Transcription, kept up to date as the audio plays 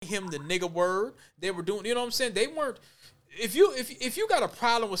him the nigga word. They were doing, you know what I'm saying? They weren't. If you got a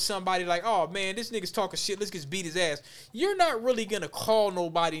problem with somebody like, oh man, this nigga's talking shit, let's just beat his ass. You're not really gonna call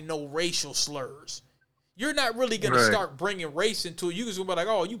nobody no racial slurs. You're not really gonna start bringing race into it. You just gonna be like,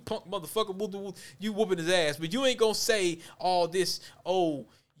 oh, you punk motherfucker, you whooping his ass, but you ain't gonna say all this. Oh,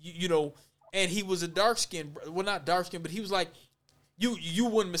 you know. And he was a dark skinned, well not dark skinned, but he was like, you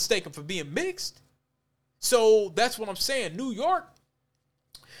wouldn't mistake him for being mixed. So that's what I'm saying. New York.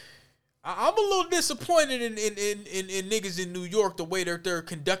 I'm a little disappointed in niggas in New York, the way they're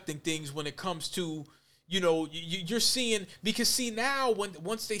conducting things when it comes to, you know, you're seeing, because see now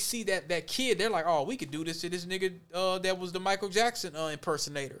once they see that kid, they're like, oh, we could do this to this nigga that was the Michael Jackson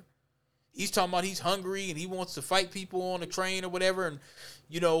impersonator. He's talking about he's hungry and he wants to fight people on a train or whatever, and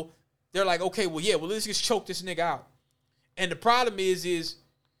you know, they're like, okay, well let's just choke this nigga out. And the problem is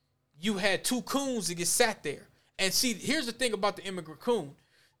you had two coons that get sat there. And see, here's the thing about the immigrant coon.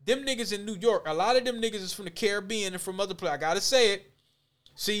 Them niggas in New York, a lot of them niggas is from the Caribbean and from other places. I gotta say it.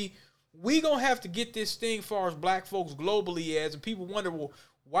 See, we gonna have to get this thing as far as black folks globally as, and people wonder, well,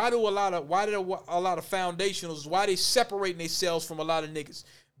 why do a lot of foundationals, why they separating themselves from a lot of niggas?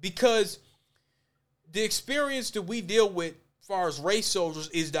 Because the experience that we deal with as far as race soldiers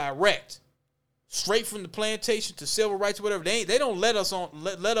is direct. Straight from the plantation to civil rights, whatever. They don't let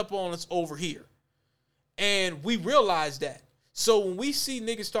up on us over here. And we realize that. So when we see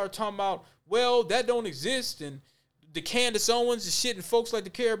niggas start talking about, well, that don't exist, and the Candace Owens and shit and folks like the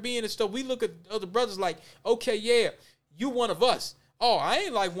Caribbean and stuff, we look at other brothers like, okay, yeah, you one of us. Oh, I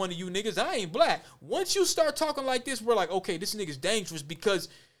ain't like one of you niggas. I ain't black. Once you start talking like this, we're like, okay, this nigga's dangerous, because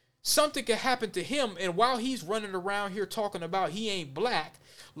something could happen to him. And while he's running around here talking about he ain't black,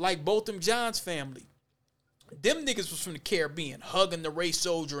 like Botham John's family, them niggas was from the Caribbean, hugging the race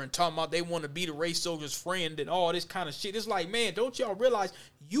soldier and talking about they want to be the race soldier's friend and all this kind of shit. It's like, man, don't y'all realize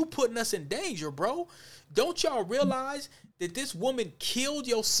you putting us in danger, bro? Don't y'all realize that this woman killed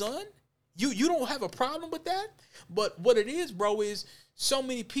your son? You don't have a problem with that? But what it is, bro, is so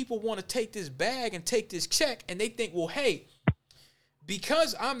many people want to take this bag and take this check, and they think, well, hey,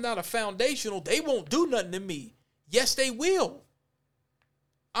 because I'm not a foundational, they won't do nothing to me. Yes, they will.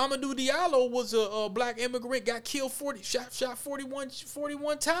 Amadou Diallo was a black immigrant, got killed, shot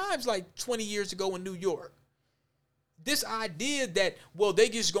 41 times like 20 years ago in New York. This idea that, well, they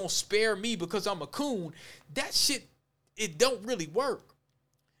just gonna spare me because I'm a coon, that shit, it don't really work.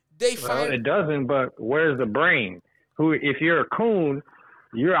 It doesn't, but where's the brain? If you're a coon,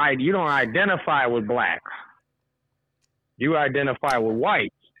 you don't identify with blacks. You identify with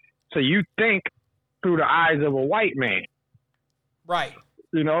whites. So you think through the eyes of a white man. Right.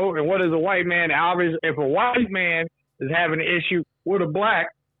 You know, and what is a white man? If a white man is having an issue with a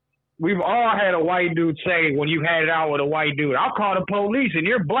black, we've all had a white dude say, when you had it out with a white dude, I'll call the police and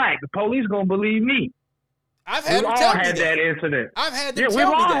you're black. The police gonna believe me. We've all had that incident. I've had them we've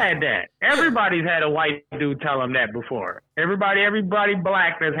all had that. Everybody's had a white dude tell them that before. Everybody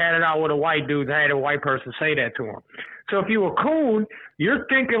black that's had it out with a white dude had a white person say that to him. So if you're a coon, you're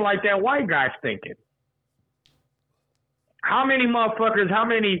thinking like that white guy's thinking. How many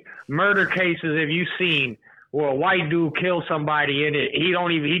murder cases have you seen where a white dude kills somebody and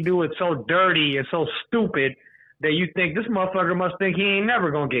he do it so dirty and so stupid that you think this motherfucker must think he ain't never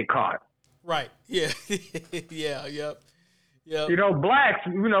gonna get caught? Right. Yeah. Yeah. Yep. You know, blacks,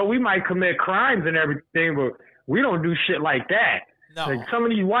 you know, we might commit crimes and everything, but we don't do shit like that. No. Like some of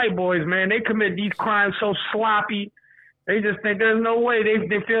these white boys, man, they commit these crimes so sloppy. They just think there's no way.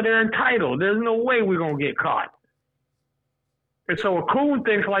 They feel they're entitled. There's no way we're gonna get caught. And so a coon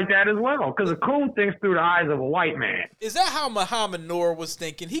thinks like that as well, because a coon thinks through the eyes of a white man. Is that how Muhammad Noor was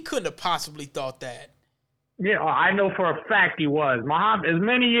thinking? He couldn't have possibly thought that. Yeah, I know for a fact he was. Muhammad, as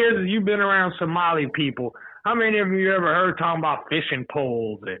many years as you've been around Somali people, how many of you ever heard talking about fishing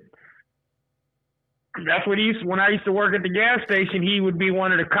poles? And that's what when I used to work at the gas station, he would be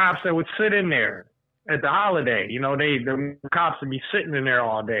one of the cops that would sit in there at the holiday. You know, the cops would be sitting in there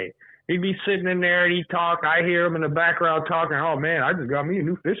all day. He'd be sitting in there and he'd talk. I hear him in the background talking, oh, man, I just got me a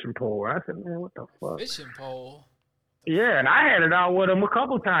new fishing pole. I said, man, what the fuck? Fishing pole? Yeah, and I had it out with him a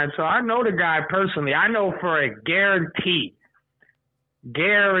couple times, so I know the guy personally. I know for a guarantee,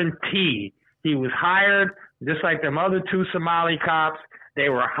 he was hired, just like them other two Somali cops, they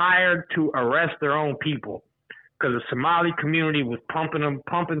were hired to arrest their own people because the Somali community was pumping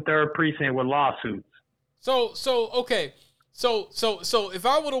 3rd Precinct with lawsuits. Okay. So if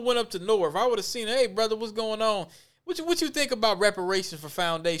I would have went up to Noor, if I would have seen, hey, brother, what's going on? What you think about reparations for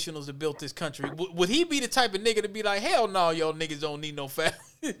foundationals that built this country? Would he be the type of nigga to be like, hell no, y'all niggas don't need no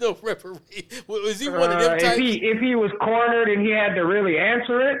no reparations? Was he one of them types? If he was cornered and he had to really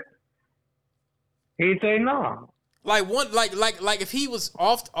answer it, he'd say no. Like if he was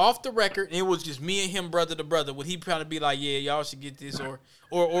off the record and it was just me and him brother to brother, would he probably be like, yeah, y'all should get this, or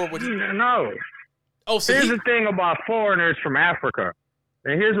would he? No. Oh, so here's the thing about foreigners from Africa,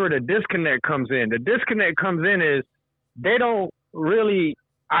 and here's where the disconnect comes in. The disconnect comes in is they don't really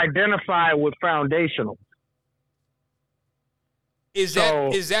identify with foundational. Is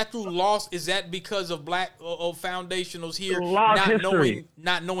that through loss? Is that because of black foundationals here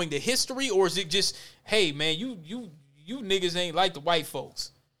not knowing the history, or is it just, hey man, you niggas ain't like the white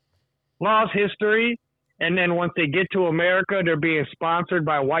folks? Lost history, and then once they get to America, they're being sponsored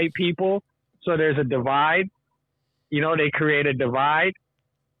by white people, so there's a divide. They create a divide.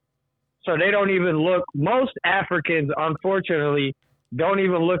 So they don't even look. Most Africans, unfortunately, don't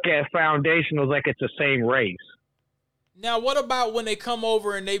even look at foundationals like it's the same race. Now, what about when they come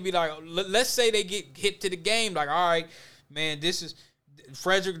over and they be like, let's say they get hit to the game, like, all right, man, this is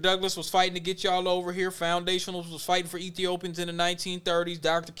Frederick Douglass was fighting to get y'all over here. Foundationals was fighting for Ethiopians in the 1930s.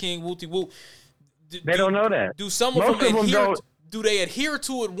 Dr. King, wooty woo. They don't know that. Do some of them adhere? Do they adhere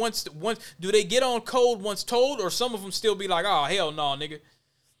to it once? Do they get on code once told, or some of them still be like, oh hell no, nigga?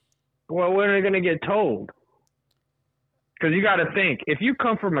 Well, when are they gonna get told? Because you got to think, if you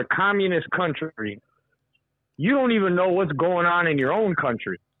come from a communist country, you don't even know what's going on in your own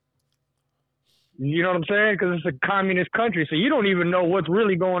country. You know what I'm saying? Because it's a communist country, so you don't even know what's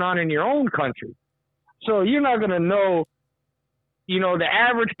really going on in your own country. So you're not going to know, the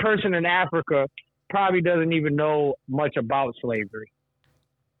average person in Africa probably doesn't even know much about slavery.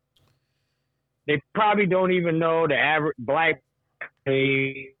 They probably don't even know the average black.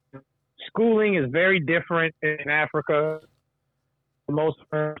 Schooling is very different in Africa.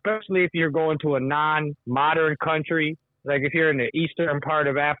 Especially if you're going to a non-modern country, like if you're in the eastern part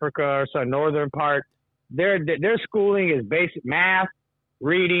of Africa or some northern part, their schooling is basic math,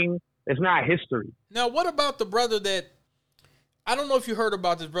 reading. It's not history. Now, what about the brother that, I don't know if you heard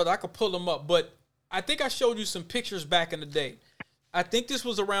about this brother. I could pull him up, but I think I showed you some pictures back in the day. I think this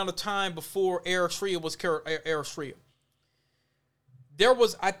was around the time before Eritrea was Eritrea. There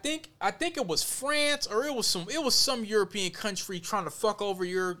was, I think it was France, or it was some European country trying to fuck over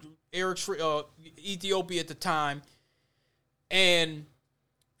Ethiopia at the time, and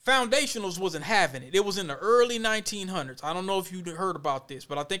foundationals wasn't having it. It was in the early 1900s. I don't know if you heard about this,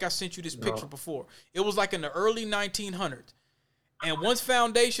 but I think I sent you this picture before. It was like in the early 1900s, and once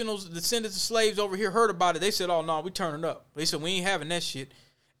foundationals, descendants of slaves over here, heard about it, they said, "Oh no, we turning up." They said, "We ain't having that shit,"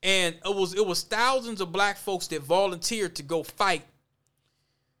 and it was thousands of black folks that volunteered to go fight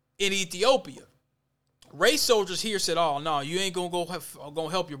in Ethiopia. Race soldiers here said, "Oh no, you ain't gonna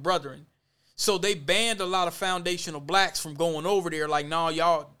help your brethren." So they banned a lot of foundational blacks from going over there. Like, "No,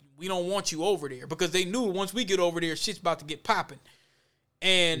 y'all, we don't want you over there," because they knew once we get over there, shit's about to get popping.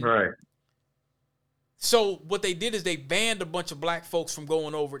 And right. So what they did is they banned a bunch of black folks from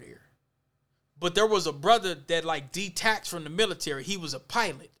going over there. But there was a brother that like detached from the military. He was a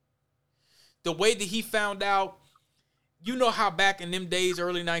pilot. The way that he found out. You know how back in them days,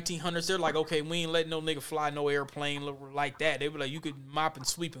 early 1900s, they're like, okay, we ain't letting no nigga fly no airplane like that. They were like, you could mop and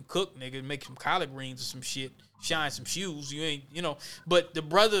sweep and cook, nigga, make some collard greens or some shit, shine some shoes. You ain't, But the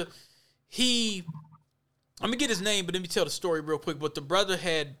brother, let me get his name, but let me tell the story real quick. But the brother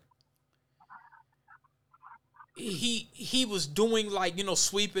he was doing like,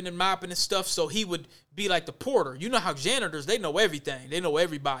 sweeping and mopping and stuff. So he would be like the porter. You know how janitors, they know everything. They know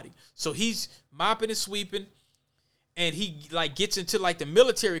everybody. So he's mopping and sweeping. And he like gets into like the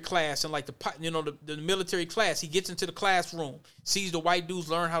military class and like the military class. He gets into the classroom, sees the white dudes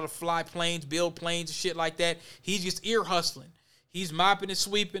learn how to fly planes, build planes and shit like that. He's just ear hustling. He's mopping and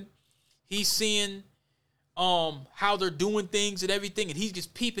sweeping. He's seeing how they're doing things and everything, and he's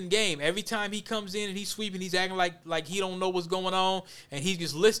just peeping game. Every time he comes in and he's sweeping, he's acting like he don't know what's going on, and he's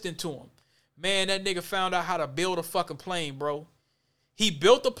just listening to him. Man, that nigga found out how to build a fucking plane, bro. He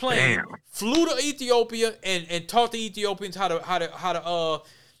built a plane, flew to Ethiopia, and taught the Ethiopians how to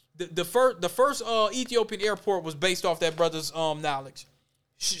the first Ethiopian airport was based off that brother's knowledge.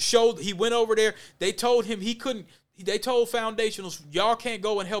 He went over there. They told him he couldn't. They told foundationals, y'all can't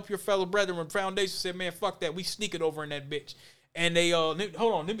go and help your fellow brethren. And foundation said, man, fuck that. We sneak it over in that bitch. And they hold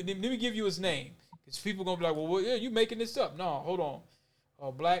on. Let me give you his name, because people gonna be like, well, yeah, you making this up? No, hold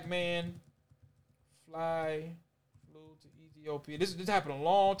on. Black man flew to Ethiopia. This happened a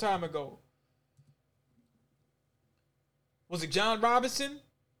long time ago. Was it John Robinson?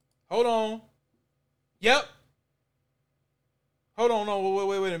 Hold on. Yep. Hold on, no,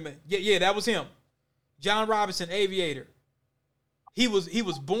 wait a minute. Yeah, that was him. John Robinson, aviator. He was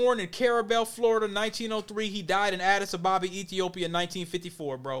born in Carabel, Florida, 1903. He died in Addis Ababa, Ethiopia,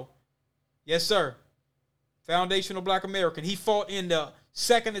 1954, bro. Yes, sir. Foundational Black American. He fought in the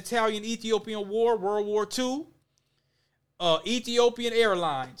Second Italian-Ethiopian War, World War II. Ethiopian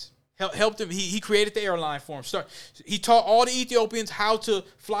Airlines helped him. He created the airline for him. He taught all the Ethiopians how to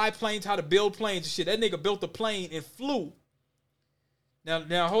fly planes, how to build planes and shit. That nigga built a plane and flew.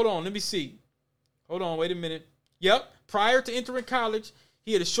 Now hold on. Let me see. Hold on. Wait a minute. Yep. Prior to entering college,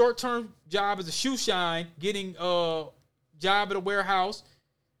 he had a short-term job as a shoe shine, getting a job at a warehouse.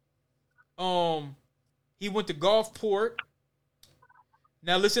 He went to Gulfport.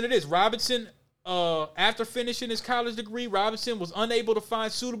 Now listen to this. Robinson, after finishing his college degree, Robinson was unable to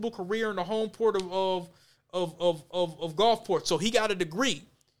find suitable career in the home port of Gulfport. So he got a degree.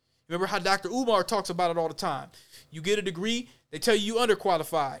 Remember how Dr. Umar talks about it all the time. You get a degree, they tell you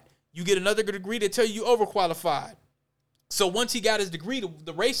underqualified. You get another degree, they tell you overqualified. So once he got his degree,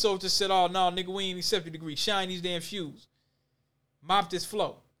 the race soldiers said, oh, no, nigga, we ain't accept your degree. Shine these damn shoes. Mop this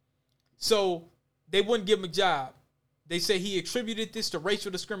flow. So they wouldn't give him a job. They say he attributed this to racial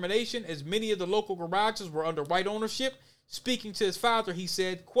discrimination, as many of the local garages were under white ownership. Speaking to his father, he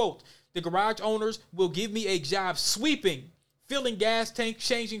said, quote, the garage owners will give me a job sweeping, filling gas tanks,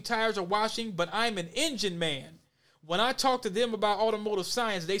 changing tires, or washing, but I'm an engine man. When I talk to them about automotive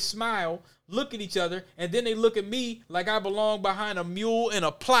science, they smile, look at each other, and then they look at me like I belong behind a mule and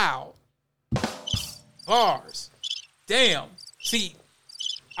a plow. Bars. Damn. See,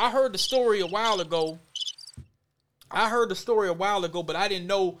 I heard the story a while ago, but I didn't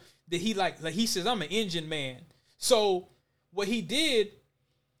know that he like he says, I'm an engine man. So what he did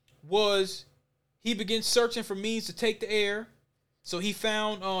was he began searching for means to take the air. So he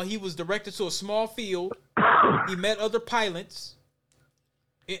found he was directed to a small field. He met other pilots.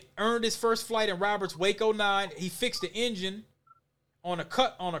 It earned his first flight in Roberts Wake 09. He fixed the engine on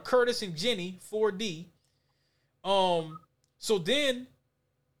a Curtis and Jenny 4D. So then,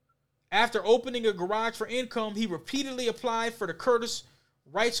 after opening a garage for income, he repeatedly applied for the Curtis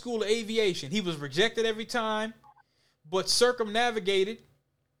Wright School of Aviation. He was rejected every time, but circumnavigated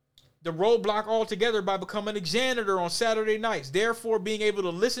the roadblock altogether by becoming a janitor on Saturday nights, therefore being able to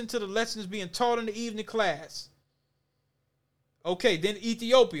listen to the lessons being taught in the evening class. Okay, then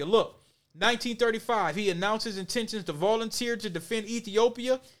Ethiopia. Look, 1935, he announced his intentions to volunteer to defend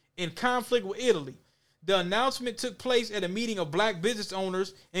Ethiopia in conflict with Italy. The announcement took place at a meeting of black business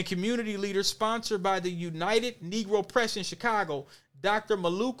owners and community leaders sponsored by the United Negro Press in Chicago. Dr.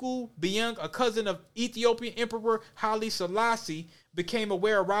 Maluku Biang, a cousin of Ethiopian Emperor Haile Selassie, became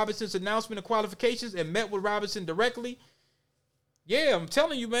aware of Robinson's announcement and qualifications and met with Robinson directly. Yeah, I'm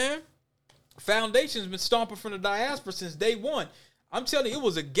telling you, man. Foundation's been stomping from the diaspora since day one. I'm telling you, it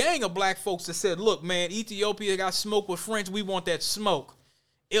was a gang of black folks that said, look, man, Ethiopia got smoke with French. We want that smoke.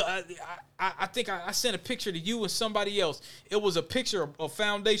 I think I sent a picture to you and somebody else. It was a picture of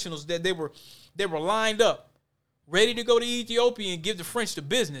foundationals that they were lined up, ready to go to Ethiopia and give the French the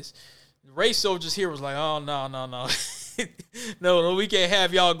business. The race soldiers here was like, oh, no. No, we can't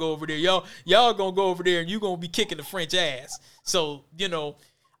have y'all go over there. Y'all gonna go over there and you gonna be kicking the French ass. So,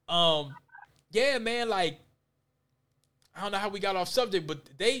 yeah, man, like, I don't know how we got off subject, but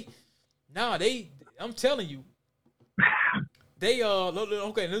I'm telling you,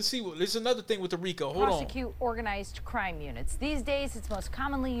 okay, let's see. There's another thing with the Rico. Hold on. Prosecute organized crime units. These days, it's most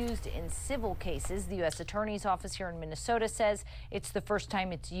commonly used in civil cases. The U.S. Attorney's Office here in Minnesota says it's the first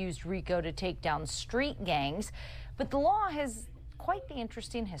time it's used Rico to take down street gangs. But the law has quite the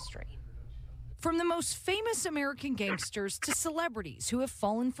interesting history. From the most famous American gangsters to celebrities who have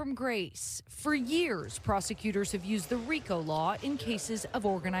fallen from grace, for years, prosecutors have used the RICO law in cases of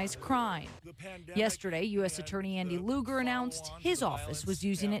organized crime. Yesterday, U.S. Attorney Andy Lugar announced his office was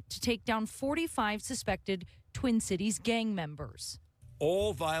using it to take down 45 suspected Twin Cities gang members.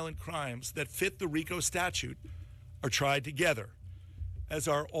 All violent crimes that fit the RICO statute are tried together, as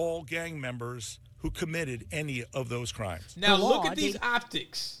are all gang members who committed any of those crimes. Now look at these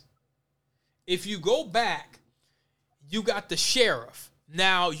optics. If you go back, you got the sheriff.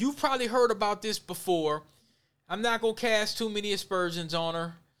 Now, you've probably heard about this before. I'm not going to cast too many aspersions on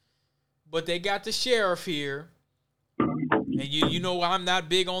her, but they got the sheriff here. And you know I'm not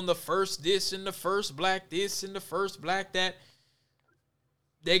big on the first this and the first black this and the first black that.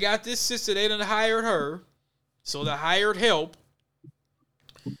 They got this sister. They done hired her, so they hired help.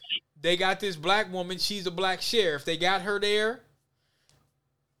 They got this black woman. She's a black sheriff. They got her there.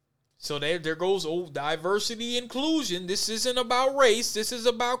 So there goes diversity, inclusion. This isn't about race. This is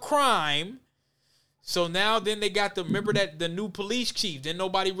about crime. So now then they got remember that the new police chief. Then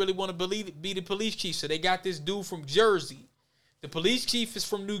nobody really want to be the police chief. So they got this dude from Jersey. The police chief is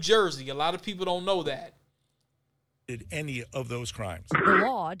from New Jersey. A lot of people don't know that. Did any of those crimes. The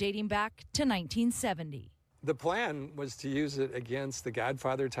law dating back to 1970. The plan was to use it against the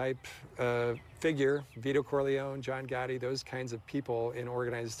Godfather type figure, Vito Corleone, John Gotti, those kinds of people in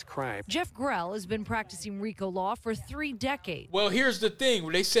organized crime. Jeff Grell has been practicing RICO law for 3 decades. Well, here's the thing.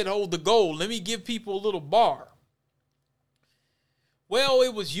 Where they said, hold the goal. Let me give people a little bar. Well,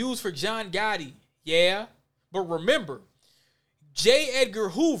 it was used for John Gotti. Yeah. But remember, J. Edgar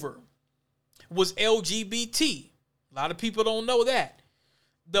Hoover was LGBT. A lot of people don't know that.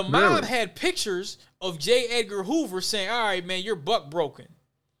 The mob had pictures of J. Edgar Hoover saying, all right, man, you're buck broken.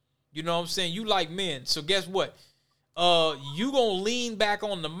 You know what I'm saying? You like men. So guess what? You going to lean back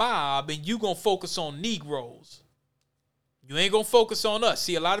on the mob and you going to focus on Negroes. You ain't going to focus on us.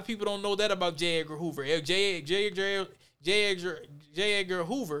 See, a lot of people don't know that about J. Edgar Hoover. J. Edgar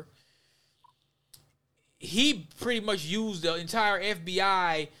Hoover, he pretty much used the entire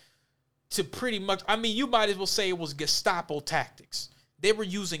FBI to pretty much, I mean, you might as well say it was Gestapo tactics. They were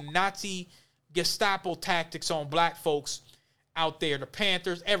using Nazi Gestapo tactics on black folks out there, the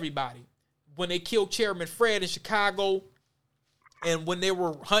Panthers, everybody. When they killed Chairman Fred in Chicago, and when they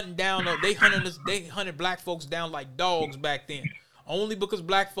were hunting down, they hunted black folks down like dogs back then. Only because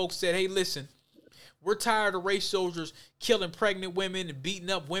black folks said, hey, listen, we're tired of race soldiers killing pregnant women and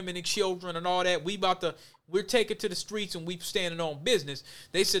beating up women and children and all that. We're taking to the streets and we standing on business.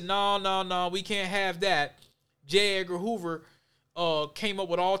 They said, no, we can't have that. J. Edgar Hoover came up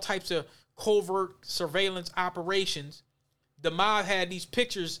with all types of covert surveillance operations. The mob had these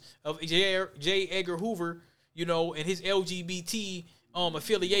pictures of J. Edgar Hoover, you know, and his LGBT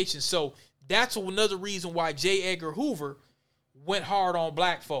affiliation. So that's another reason why J. Edgar Hoover went hard on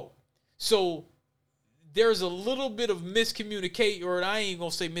black folk. So there's a little bit of miscommunication, or I ain't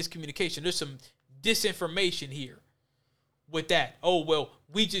gonna say miscommunication. There's some disinformation here with that. Oh, well,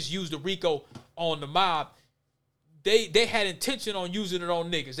 we just used the RICO on the mob. They had intention on using it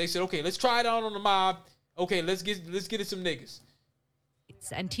on niggas. They said, okay, let's try it out on the mob. Okay, let's get it some niggas.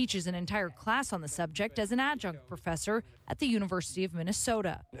 And teaches an entire class on the subject as an adjunct professor at the University of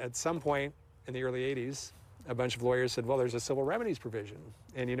Minnesota. At some point in the early 80s, a bunch of lawyers said, well, there's a civil remedies provision.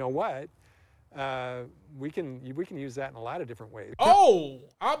 And you know what? We can use that in a lot of different ways. Oh,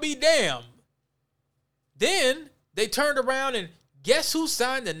 I'll be damned. Then they turned around and guess who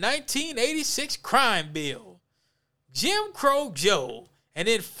signed the 1986 crime bill? Jim Crow Joe. And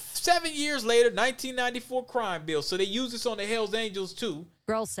then 7 years later, 1994 crime bill. So they use this on the Hells Angels too.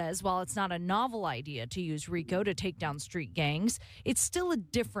 Grell says while it's not a novel idea to use RICO to take down street gangs, it's still a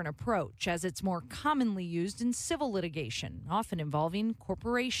different approach as it's more commonly used in civil litigation, often involving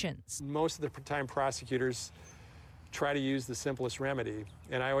corporations. Most of the time prosecutors try to use the simplest remedy.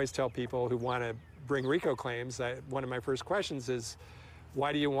 And I always tell people who want to bring RICO claims, one of my first questions is,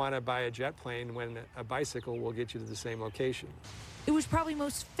 why do you want to buy a jet plane when a bicycle will get you to the same location? It was probably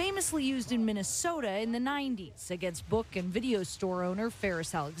most famously used in Minnesota in the 90s against book and video store owner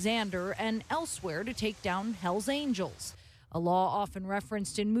Ferris Alexander and elsewhere to take down Hell's Angels, a law often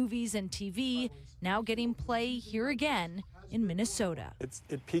referenced in movies and TV, now getting play here again in Minnesota. It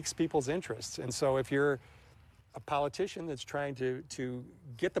piques people's interests. And so if you're a politician that's trying to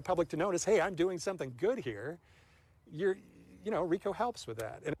get the public to notice, hey, I'm doing something good here, RICO helps with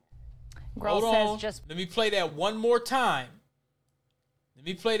that. And hold on. Let me play that one more time.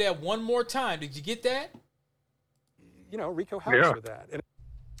 Did you get that? RICO helps with that. And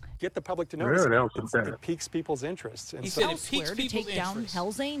get the public to notice. It piques people's interests. And he said it piques people's to take down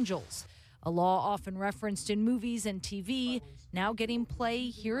Hell's Angels, a law often referenced in movies and TV, now getting play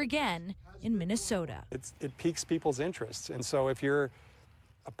here again in Minnesota. It piques people's interests. And so if you're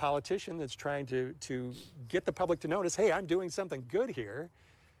a politician that's trying to get the public to notice, hey, I'm doing something good here,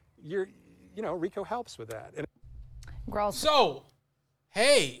 RICO helps with that. And so,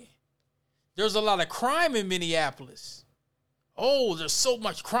 hey, there's a lot of crime in Minneapolis. Oh, there's so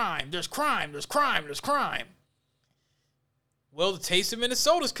much crime. There's crime. Well, the Taste of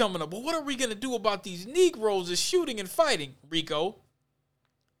Minnesota's coming up. But what are we going to do about these Negroes that's shooting and fighting, Rico?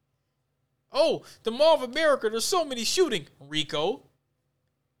 Oh, the Mall of America, there's so many shooting, Rico.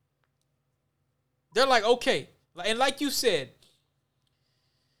 They're like, okay. And like you said,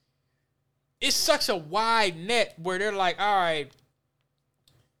 it's such a wide net where they're like, all right,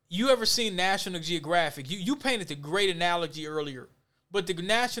 you ever seen National Geographic? You painted the great analogy earlier, but the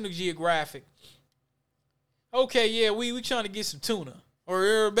National Geographic, okay, yeah, we trying to get some tuna.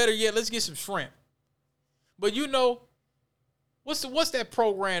 Or better yet, let's get some shrimp. But what's that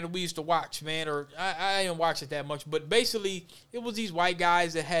program that we used to watch, man? Or I didn't watch it that much, but basically it was these white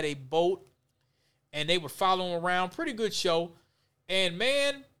guys that had a boat and they would follow them around. Pretty good show. And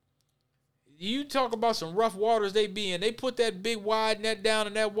man, you talk about some rough waters they be in. They put that big wide net down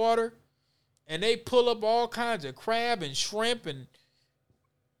in that water and they pull up all kinds of crab and shrimp, and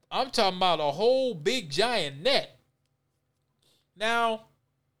I'm talking about a whole big giant net. Now,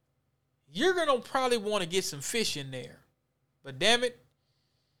 you're going to probably want to get some fish in there. But damn it,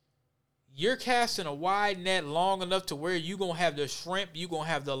 you're casting a wide net long enough to where you're going to have the shrimp, you're going to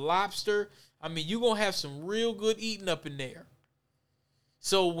have the lobster. I mean, you're going to have some real good eating up in there.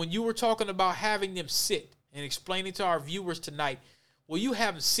 So when you were talking about having them sit and explaining to our viewers tonight, well, you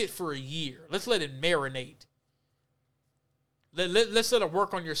have them sit for a year. Let's let it marinate. Let's let it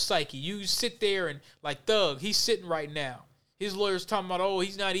work on your psyche. You sit there and, like Thug, he's sitting right now. His lawyer's talking about, oh,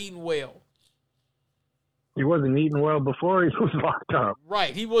 he's not eating well. He wasn't eating well before he was locked up.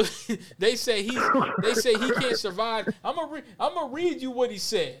 Right. He was. They say he can't survive. I'm gonna read you what he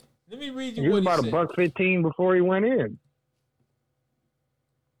said. Let me read you what he said. He was about $1.15 before he went in.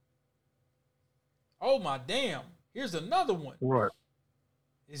 Oh my damn! Here's another one. What?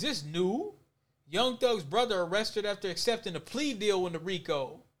 Is this new? Young Thug's brother arrested after accepting a plea deal in the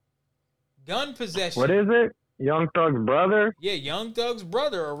Rico. Gun possession. What is it? Young Thug's brother? Yeah, Young Thug's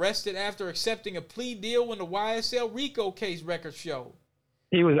brother arrested after accepting a plea deal in the YSL Rico case, records show.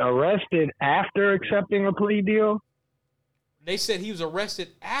 He was arrested after accepting a plea deal? They said he was arrested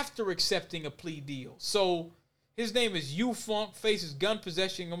after accepting a plea deal. So his name is U-Funk, faces gun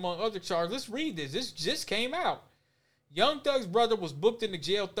possession among other charges. Let's read this. This just came out. Young Thug's brother was booked into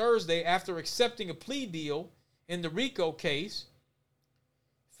jail Thursday after accepting a plea deal in the Rico case.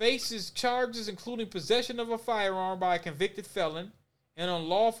 Faces charges including possession of a firearm by a convicted felon and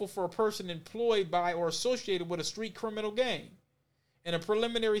unlawful for a person employed by or associated with a street criminal gang. In a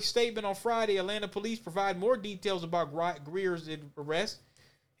preliminary statement on Friday, Atlanta police provide more details about Greer's arrest.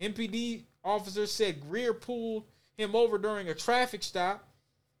 MPD officers said Greer pulled him over during a traffic stop.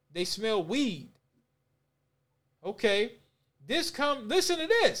 They smelled weed. Okay, listen to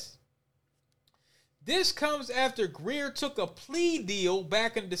this. This comes after Greer took a plea deal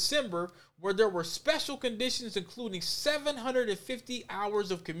back in December where there were special conditions including 750 hours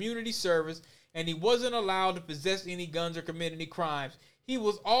of community service, and he wasn't allowed to possess any guns or commit any crimes. He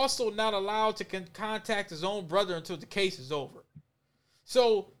was also not allowed to contact his own brother until the case is over.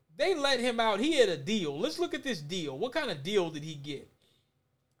 So they let him out. He had a deal. Let's look at this deal. What kind of deal did he get?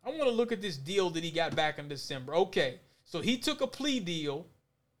 I want to look at this deal that he got back in December. Okay, so he took a plea deal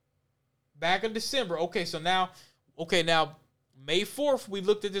back in December. Okay, so now May 4th, we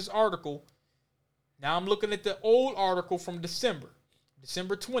looked at this article. Now I'm looking at the old article from December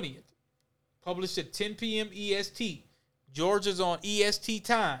 20th, published at 10 p.m. EST. Georgia's on EST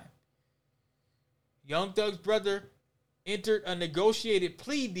time. Young Thug's brother entered a negotiated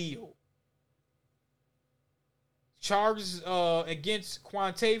plea deal. Charges against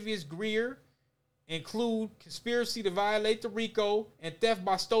Quantavious Greer include conspiracy to violate the Rico and theft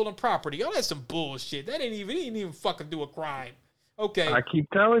by stolen property. Oh, that's some bullshit. He didn't even fucking do a crime. Okay. I keep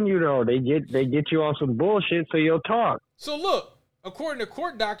telling you though, they get you on some bullshit so you'll talk. So look, according to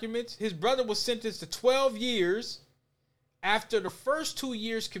court documents, his brother was sentenced to 12 years after the first 2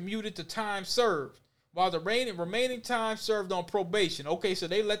 years commuted to time served, while the remaining time served on probation. Okay, so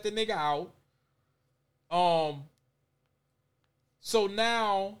they let the nigga out. So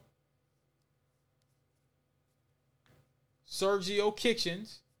now Sergio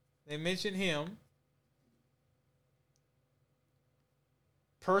Kitchens, they mentioned him.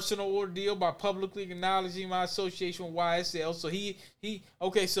 Personal ordeal by publicly acknowledging my association with YSL. So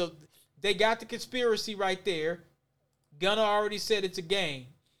okay, so they got the conspiracy right there. Gunna already said it's a gang.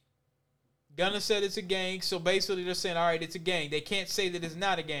 So basically they're saying, all right, it's a gang. They can't say that it's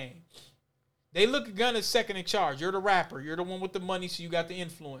not a gang. They look at Gunna as second in charge. You're the rapper. You're the one with the money, so you got the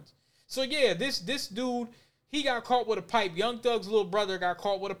influence. So yeah, this dude, he got caught with a pipe. Young Thug's little brother got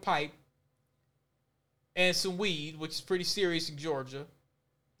caught with a pipe and some weed, which is pretty serious in Georgia.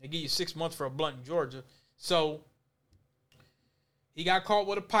 They give you 6 months for a blunt in Georgia. So he got caught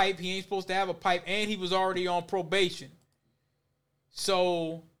with a pipe. He ain't supposed to have a pipe, and he was already on probation.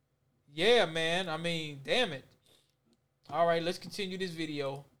 So, yeah, man. I mean, damn it. All right, let's continue this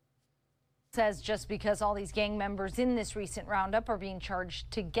video. Says just because all these gang members in this recent roundup are being charged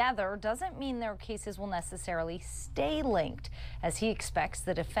together doesn't mean their cases will necessarily stay linked, as he expects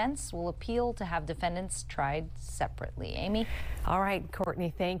the defense will appeal to have defendants tried separately. Amy? All right,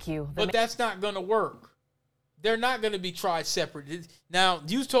 Courtney, thank you. But that's not going to work. They're not going to be tried separate. Now,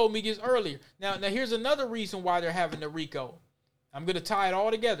 you told me this earlier. Now here's another reason why they're having the Rico. I'm going to tie it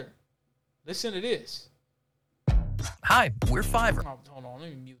all together. Listen to this. Hi, we're Fiverr. Oh, hold on, let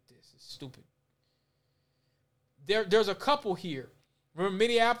me mute this. It's stupid. There's a couple here. Remember,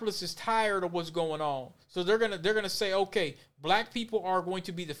 Minneapolis is tired of what's going on. So they're gonna say, okay, black people are going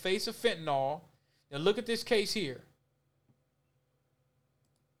to be the face of fentanyl. Now look at this case here.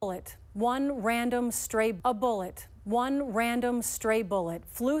 One random stray bullet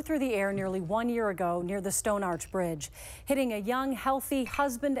flew through the air nearly 1 year ago near the Stone Arch Bridge, hitting a young, healthy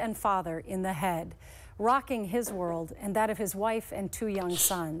husband and father in the head, rocking his world and that of his wife and 2 young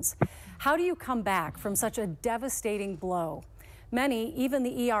sons. How do you come back from such a devastating blow? Many, even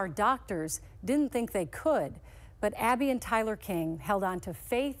the ER doctors, didn't think they could, but Abby and Tyler King held on to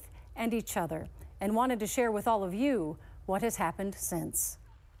faith and each other and wanted to share with all of you what has happened since.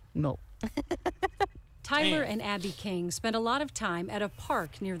 No. Tyler and Abby King spent a lot of time at a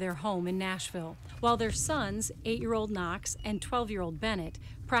park near their home in Nashville, while their sons, 8-year-old Knox and 12-year-old Bennett,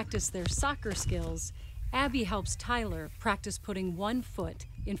 practiced their soccer skills. Abby helps Tyler practice putting one foot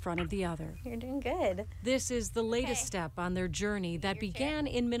in front of the other. You're doing good. This is the latest step on their journey that began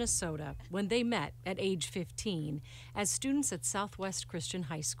in Minnesota when they met at age 15 as students at Southwest Christian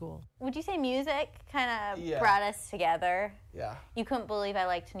High School. Would you say music kind of brought us together? Yeah. You couldn't believe I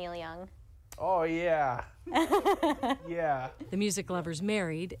liked Neil Young? Oh, yeah. Yeah. The music lovers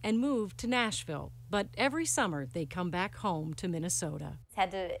married and moved to Nashville, but every summer they come back home to Minnesota.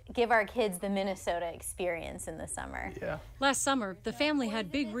 Had to give our kids the Minnesota experience in the summer. Yeah. Last summer, the family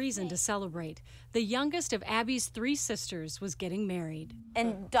had big reason to celebrate. The youngest of Abby's 3 sisters was getting married.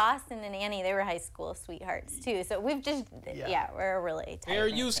 And Dawson and Annie, they were high school sweethearts too. So we've just, we're really tight. Fair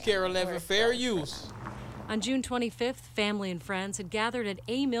use, Carol Evan, fair use. On June 25th, family and friends had gathered at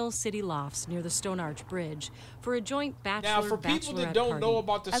A Mill City Lofts near the Stone Arch Bridge for a joint bachelorette Now, for people that don't know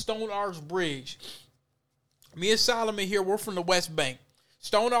about the Stone Arch Bridge, me and Solomon here, we're from the West Bank.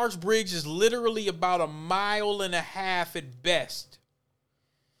 Stone Arch Bridge is literally about 1.5 miles at best.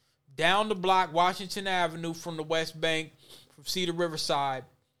 Down the block, Washington Avenue from the West Bank, from Cedar Riverside.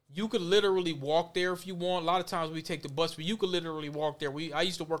 You could literally walk there if you want. A lot of times we take the bus, but you could literally walk there. I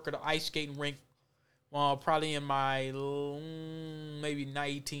used to work at an ice skating rink. Probably in my maybe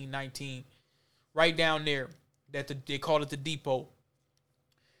 19, right down there. They called it the Depot.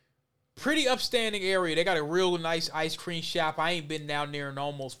 Pretty upstanding area. They got a real nice ice cream shop. I ain't been down there in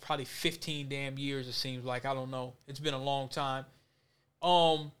almost probably 15 damn years, it seems like. I don't know. It's been a long time.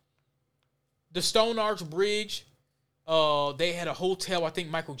 The Stone Arch Bridge, they had a hotel. I think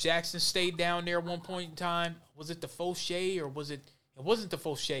Michael Jackson stayed down there at one point in time. Was it the Fauché or was it? It wasn't the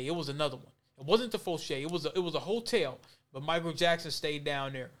Fauché. It was another one. It wasn't the Fauché. It was a hotel, but Michael Jackson stayed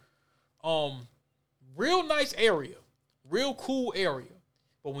down there. Real nice area, real cool area.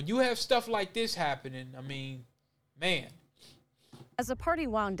 But when you have stuff like this happening, I mean, man. As the party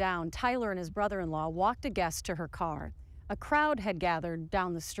wound down, Tyler and his brother-in-law walked a guest to her car. A crowd had gathered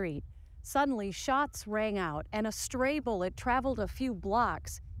down the street. Suddenly, shots rang out, and a stray bullet traveled a few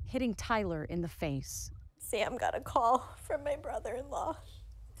blocks, hitting Tyler in the face. Sam got a call from my brother-in-law.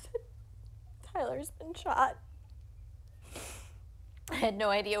 Tyler's been shot. I had no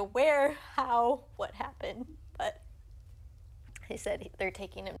idea where, how, what happened, but he said they're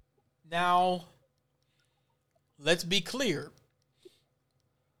taking him. Now, let's be clear.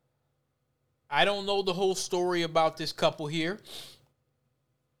 I don't know the whole story about this couple here,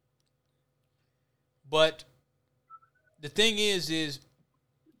 but the thing is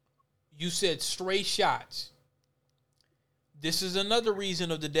you said stray shots. This is another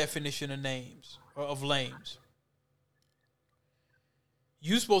reason of the definition of names, or of lames.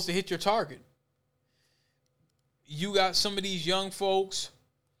 You're supposed to hit your target. You got some of these young folks,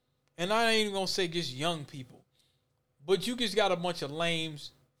 and I ain't even going to say just young people, but you just got a bunch of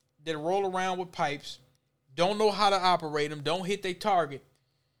lames that roll around with pipes, don't know how to operate them, don't hit their target,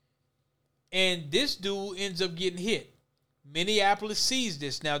 and this dude ends up getting hit. Minneapolis sees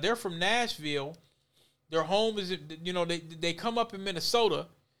this. Now, they're from Nashville. Their home is, they come up in Minnesota.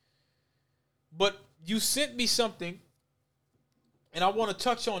 But you sent me something, and I want to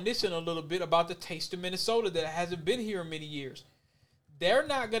touch on this in a little bit about the taste of Minnesota that hasn't been here in many years. They're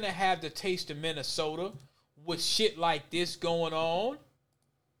not going to have the taste of Minnesota with shit like this going on.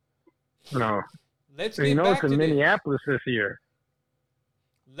 No. Let's get back to this. Minneapolis this year.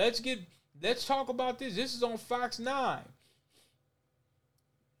 Let's talk about this. This is on Fox 9.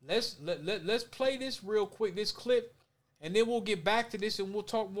 Let's play this real quick, this clip, and then we'll get back to this and we'll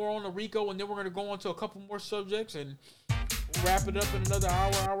talk more on the Rico, and then we're going to go on to a couple more subjects and we'll wrap it up in another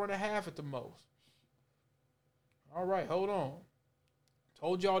hour and a half at the most. All right, hold on.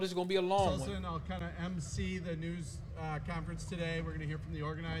 Told y'all this is gonna be a long one. I'll kind of MC the news conference today. We're gonna hear from the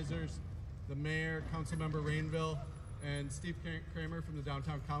organizers, the mayor, Councilmember Rainville, and Steve Kramer from the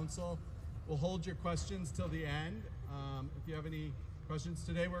Downtown Council. We'll hold your questions till the end. If you have any questions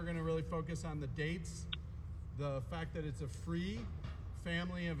today, we're gonna really focus on the dates, the fact that it's a free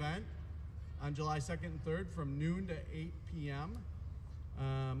family event on July 2nd and 3rd from noon to 8 p.m.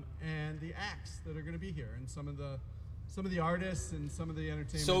 And the acts that are gonna be here and some of the artists and some of the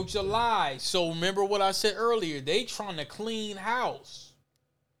entertainment. So July. So remember what I said earlier. They trying to clean house.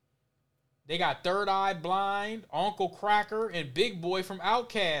 They got Third Eye Blind, Uncle Cracker, and Big Boy from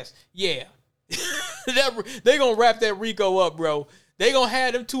Outkast. Yeah. They gonna wrap that Rico up, bro. They gonna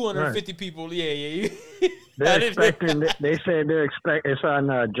have them 250 people. Yeah. They're expecting. They say it's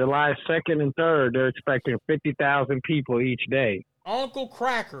on July 2nd and 3rd. They're expecting 50,000 people each day. Uncle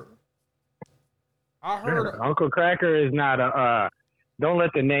Cracker. I heard Uncle Cracker is not a. Don't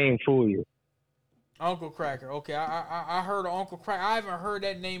let the name fool you. Uncle Cracker. Okay, I heard of Uncle Cracker. I haven't heard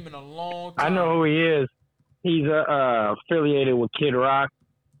that name in a long time. I know who he is. He's affiliated with Kid Rock.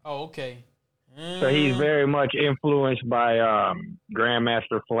 Oh, okay. So he's very much influenced by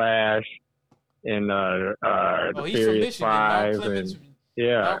Grandmaster Flash and the Furious Five.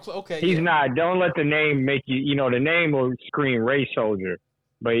 Okay. He's not. Don't let the name make you. You know, the name will scream race soldier,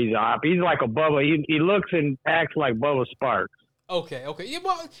 but he's like a Bubba. He looks and acts like Bubba Sparks. Okay. Yeah,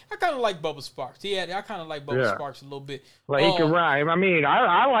 well, I kind of like Bubba Sparks. Yeah, I kind of like Bubba Sparks a little bit. Like he can rhyme. I mean,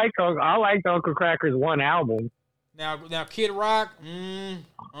 I like Uncle Cracker's one album. Now, Kid Rock. I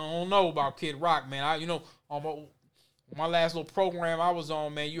don't know about Kid Rock, man. On my last little program I was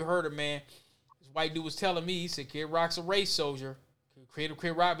on, man, you heard it, man. This white dude was telling me, he said Kid Rock's a race soldier. Kid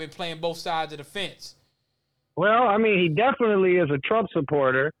Rock been playing both sides of the fence. Well, I mean, he definitely is a Trump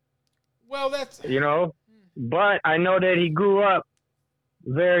supporter. Well, that's but I know that he grew up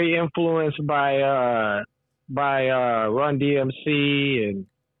very influenced by Run DMC and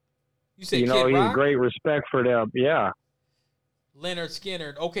you say he has great respect for them. Yeah. Leonard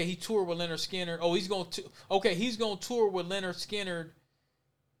Skinner. Okay, he toured with Leonard Skinner. Oh, he's going to tour with Leonard Skinner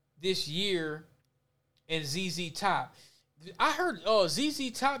this year and ZZ Top. I heard ZZ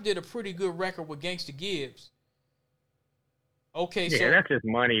Top did a pretty good record with Gangsta Gibbs. Okay, so that's just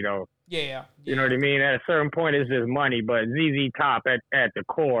money though. Yeah. You know what I mean? At a certain point, it's just money. But ZZ Top, at the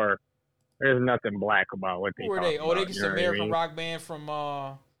core, there's nothing black about what they. Who are they? They just an American rock band from.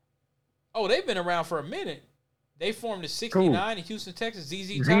 They've been around for a minute. They formed in '69 in Houston, Texas.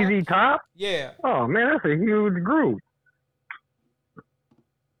 ZZ Top. ZZ Top? Yeah. Oh man, that's a huge group.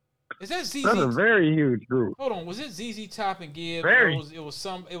 Is that ZZ? That's a very huge group. Hold on, was it ZZ Top and Gibbs? Very. It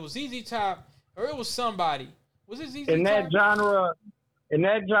was ZZ Top, or it was somebody. Was it ZZ in Top? In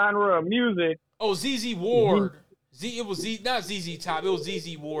that genre of music. Oh, ZZ Ward. It was not ZZ Top. It was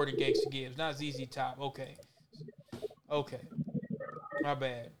ZZ Ward and Gangsta Gibbs, not ZZ Top. Okay. My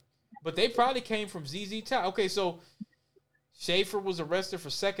bad. But they probably came from ZZ Top. Okay, so Schaefer was arrested for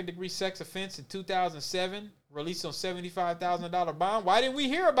second-degree sex offense in 2007, released on $75,000 bond. Why didn't we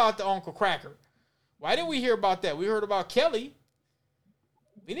hear about the Uncle Cracker? Why didn't we hear about that? We heard about Kelly.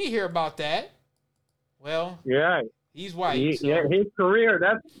 We didn't hear about that. Well, yeah, he's white. His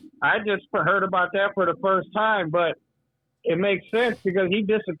career. I just heard about that for the first time, but it makes sense because he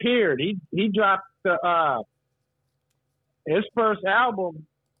disappeared. He dropped his first album.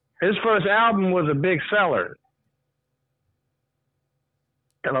 His first album was a big seller.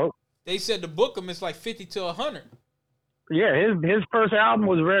 Hello? They said to book him, it's like 50 to 100. Yeah, his first album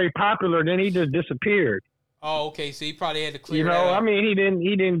was very popular. Then he just disappeared. Oh, okay. So he probably had to clear that up. I mean, you didn't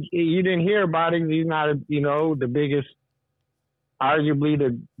hear about him. He's not, the biggest, arguably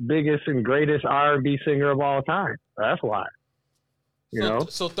the biggest and greatest R&B singer of all time. That's why.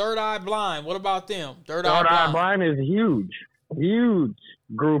 So Third Eye Blind, what about them? Third Eye Blind is huge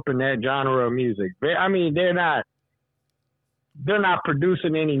group in that genre of music. I mean, they're not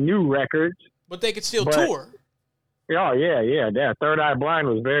producing any new records, but they could still tour. Oh yeah. Third Eye Blind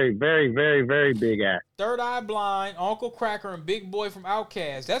was very, very, very, very big act. Third Eye Blind, Uncle Cracker, and Big Boy from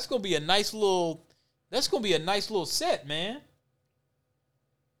Outkast. That's gonna be a nice little set, man.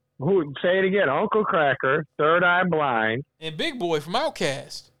 Say it again. Uncle Cracker, Third Eye Blind, and Big Boy from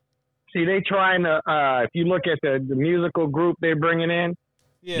Outkast. See, they trying to. If you look at the musical group they're bringing in,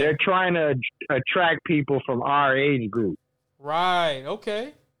 they're trying to attract people from our age group. Right.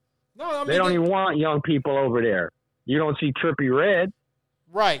 Okay. No, I mean, they don't even want young people over there. You don't see Trippie Redd.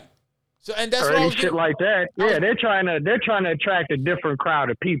 Right. So and that's or any shit like that. Yeah, they're trying to attract a different crowd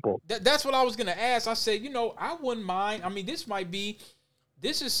of people. That's what I was gonna ask. I said, I wouldn't mind. I mean, this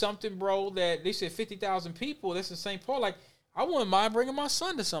is something, bro, that they said 50,000 people. That's in St. Paul. Like, I wouldn't mind bringing my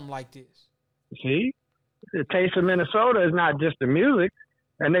son to something like this. See, the Taste of Minnesota is not just the music,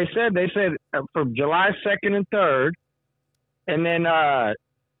 and they said from July 2nd and 3rd, and then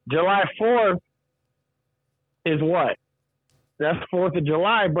July 4th is what? That's 4th of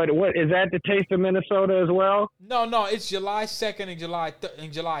July, but what is that? The Taste of Minnesota as well? No, it's July 2nd and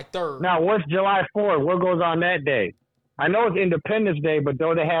July 3rd. Now, what's July 4th? What goes on that day? I know it's Independence Day, but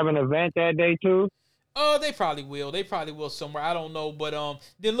don't they have an event that day too? They probably will. They probably will somewhere. I don't know. But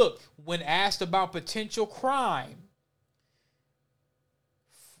then look, when asked about potential crime,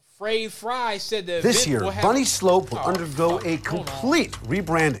 Fry said that this year, Bunny Slope will undergo a complete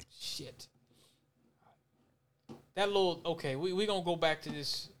rebranding. Shit. That little, okay, we going to go back to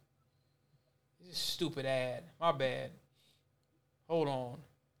this stupid ad. My bad. Hold on.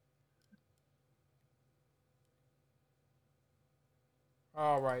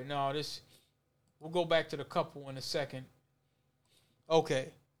 All right, no, we'll go back to the couple in a second. Okay.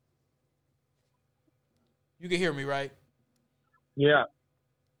 You can hear me, right? Yeah.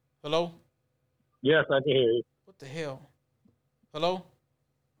 Hello? Yes, I can hear you. What the hell? Hello?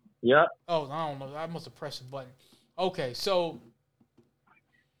 Yeah. Oh, I don't know. I must have pressed the button. Okay, so.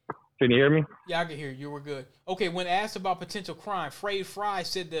 Can you hear me? Yeah, I can hear you. We're good. Okay, when asked about potential crime, Fry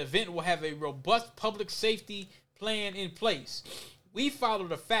said the event will have a robust public safety plan in place. We follow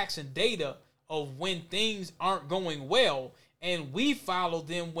the facts and data of when things aren't going well, and we follow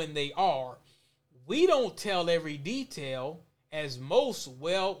them when they are. We don't tell every detail, as most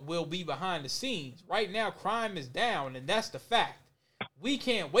will be behind the scenes. Right now, crime is down, and that's the fact. We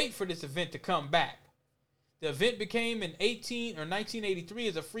can't wait for this event to come back. The event became in 1983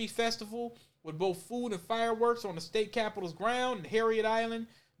 as a free festival with both food and fireworks on the state capitol's ground in Harriet Island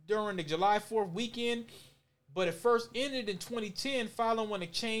during the July 4th weekend, but it first ended in 2010 following a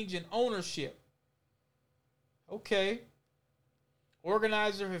change in ownership. Okay.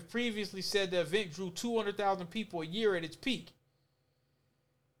 Organizers have previously said the event drew 200,000 people a year at its peak.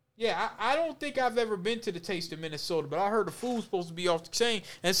 Yeah, I don't think I've ever been to the Taste of Minnesota, but I heard the food's supposed to be off the chain.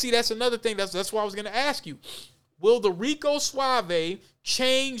 And see, that's another thing. That's why I was going to ask you. Will the Rico Suave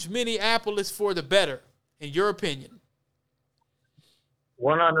change Minneapolis for the better, in your opinion?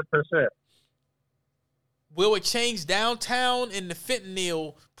 100%. Will it change downtown and the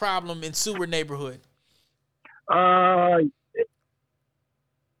fentanyl problem in Seward neighborhood? The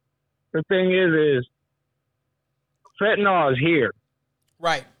thing is fentanyl is here.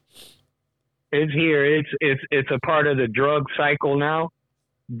 Right. It's here. It's a part of the drug cycle now,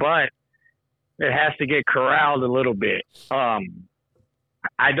 but it has to get corralled a little bit.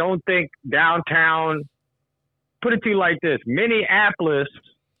 I don't think downtown. Put it to you like this: Minneapolis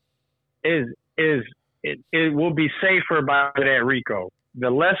it will be safer by that Rico. The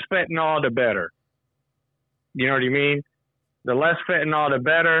less fentanyl, the better. You know what I mean? The less fentanyl, the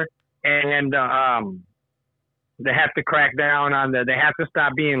better. And they have to crack down on they have to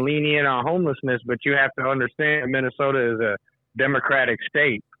stop being lenient on homelessness, but you have to understand Minnesota is a Democratic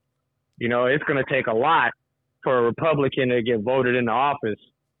state. You know, it's going to take a lot for a Republican to get voted into office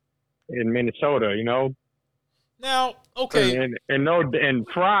in Minnesota, you know? Now, okay. And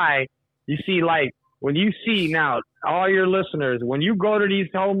Fry, you see, like, when you see now, all your listeners, when you go to these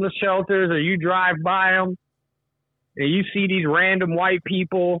homeless shelters or you drive by them and you see these random white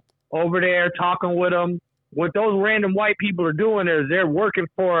people over there talking with them, what those random white people are doing is they're working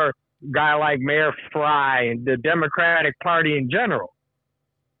for a guy like Mayor Fry and the Democratic Party in general.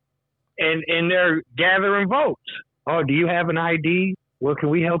 And they're gathering votes. Oh, do you have an ID? Well, can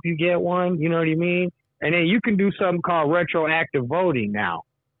we help you get one? You know what I mean? And then you can do something called retroactive voting now.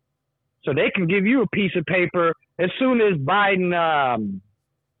 So they can give you a piece of paper as soon as Biden,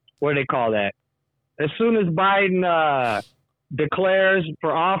 what do they call that? As soon as Biden declares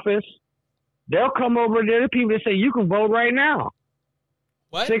for office, they'll come over there to people that say, you can vote right now.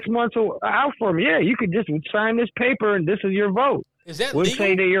 What? 6 months out from, yeah, you could just sign this paper and this is your vote. Is that we'll legal?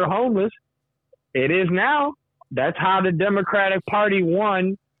 Say that you're homeless. It is now. That's how the Democratic Party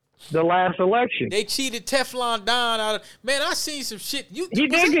won the last election. They cheated Teflon Don out of, man, I seen some shit. He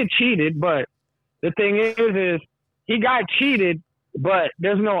did get cheated, but the thing is he got cheated, but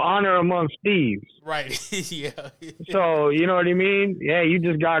there's no honor amongst thieves. Right. Yeah. So, you know what I mean? Yeah, you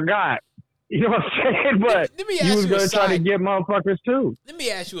just got. You know what I'm saying? But let me you was ask going to try to get motherfuckers too. Let me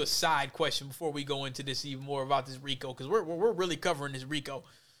ask you a side question before we go into this even more about this Rico, because we're really covering this Rico.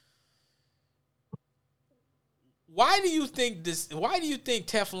 Why do you think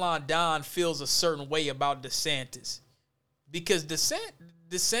Teflon Don feels a certain way about DeSantis? Because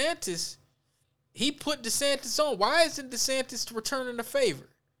DeSantis, he put DeSantis on. Why isn't DeSantis returning the favor?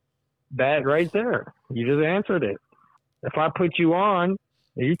 That right there. You just answered it. if I put you on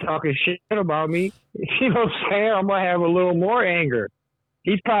and you talking shit about me, you know what I'm saying? I'm going to have a little more anger.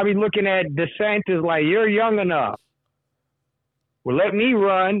 He's probably looking at DeSantis like, you're young enough. Well, let me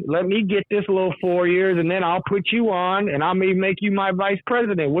run. Let me get this little 4 years, and then I'll put you on, and I may make you my vice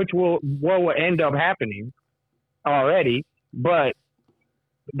president, which will end up happening already. But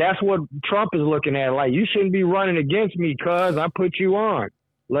that's what Trump is looking at. Like, you shouldn't be running against me because I put you on.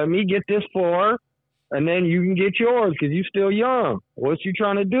 Let me get this 4, and then you can get yours because you still young. What you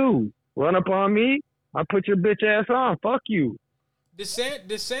trying to do? Run up on me? I put your bitch ass on. Fuck you.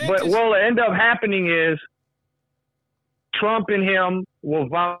 DeSantis. But what will end up happening is Trump and him will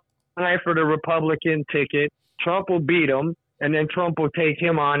vie for the Republican ticket. Trump will beat him, and then Trump will take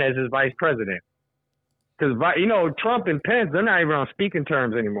him on as his vice president. Because, you know, Trump and Pence, they're not even on speaking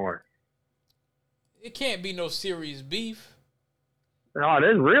terms anymore. It can't be no serious beef. Oh,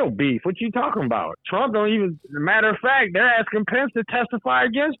 there's real beef. What you talking about? Trump don't even, matter of fact, they're asking Pence to testify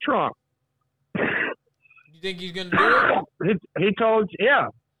against Trump. You think he's going to do it?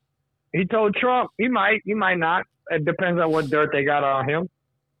 He told Trump he might not. It depends on what dirt they got on him.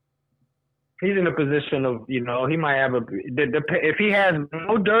 He's in a position of, you know, he might have if he has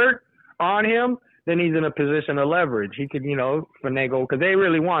no dirt on him, then he's in a position of leverage. He could, you know, finagle, because they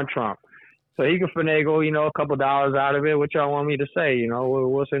really want Trump. So he could finagle, you know, a couple dollars out of it. What y'all want me to say? You know,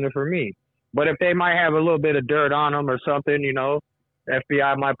 what's in it for me? But if they might have a little bit of dirt on him or something, you know,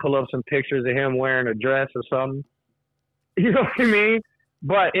 FBI might pull up some pictures of him wearing a dress or something. You know what I mean?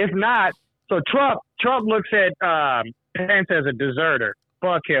 But if not, so Trump looks at Pence as a deserter.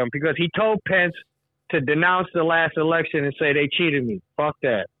 Fuck him, because he told Pence to denounce the last election and say they cheated me. Fuck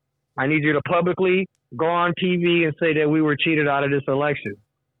that. I need you to publicly go on TV and say that we were cheated out of this election.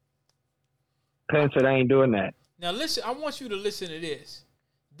 Pence said I ain't doing that. Now listen, I want you to listen to this.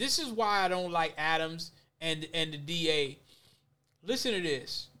 This is why I don't like Adams and the DA. Listen to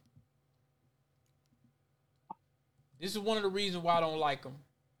this. This is one of the reasons why I don't like them.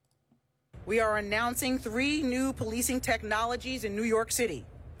 We are announcing 3 new policing technologies in New York City.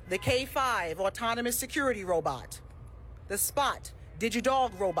 The K5 autonomous security robot, the Spot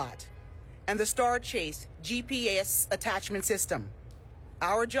Digidog robot, and the Star Chase GPS attachment system.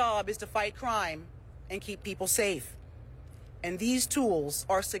 Our job is to fight crime and keep people safe. And these tools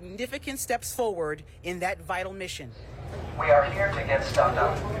are significant steps forward in that vital mission. We are here to get stuff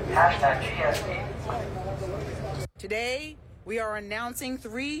done. #GSP. Today, we are announcing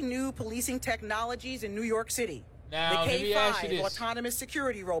 3 new policing technologies in New York City. Now, the let me ask you K5 this. autonomous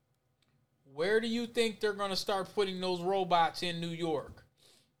security robot. Where do you think they're going to start putting those robots in New York?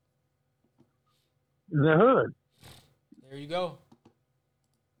 The hood. There you go.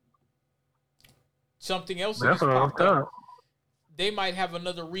 Something else That's just what popped I'm up. They might have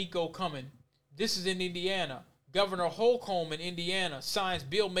another Rico coming. This is in Indiana. Governor Holcomb in Indiana signs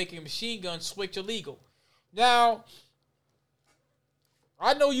bill making a machine gun switch illegal. Now,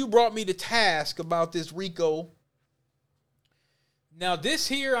 I know you brought me to task about this Rico. Now, this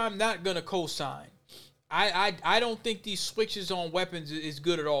here I'm not going to co-sign. I don't think these switches on weapons is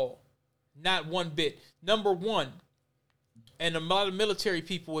good at all. Not one bit. Number one, and a lot of military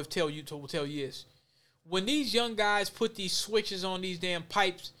people will tell you this. When these young guys put these switches on these damn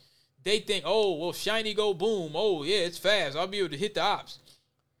pipes, they think, oh, well, shiny go boom. Oh, yeah, it's fast. I'll be able to hit the ops.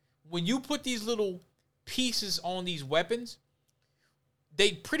 When you put these little pieces on these weapons,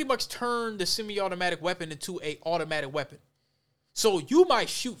 they pretty much turn the semi-automatic weapon into an automatic weapon. So you might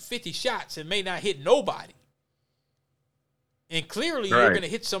shoot 50 shots and may not hit nobody. And clearly you're going to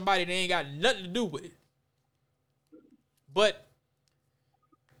hit somebody that ain't got nothing to do with it. But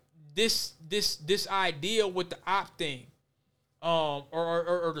this idea with the op thing,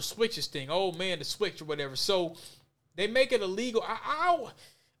 or the switches thing, oh man, the switch or whatever. So they make it illegal. I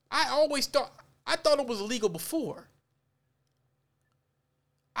always thought it was illegal before.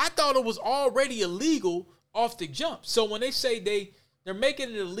 I thought it was already illegal off the jump. So when they say they're making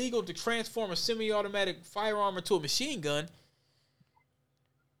it illegal to transform a semi-automatic firearm into a machine gun,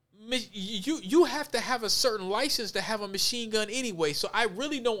 you have to have a certain license to have a machine gun anyway. So I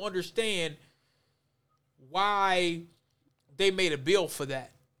really don't understand why they made a bill for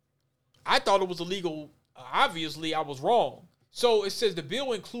that. I thought it was illegal. Obviously, I was wrong. So it says the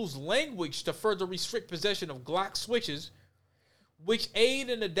bill includes language to further restrict possession of Glock switches, which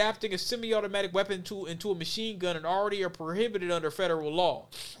aid in adapting a semi-automatic weapon into a machine gun and already are prohibited under federal law.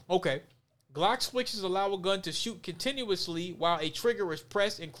 Okay. Glock switches allow a gun to shoot continuously while a trigger is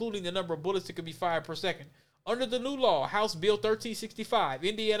pressed, including the number of bullets that can be fired per second. Under the new law, House Bill 1365,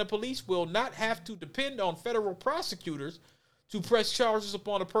 Indiana police will not have to depend on federal prosecutors to press charges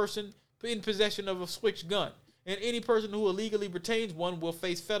upon a person in possession of a switch gun. and any person who illegally retains one will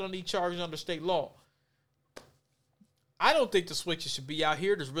face felony charges under state law. I don't think the switches should be out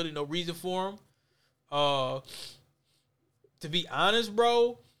here. There's really no reason for them. To be honest,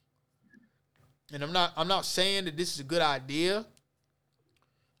 bro, and I'm not saying that this is a good idea.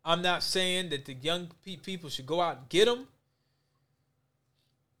 I'm not saying that the young people should go out and get them.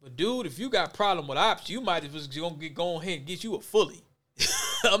 But dude, if you got a problem with ops, you might as well go ahead and get you a fully.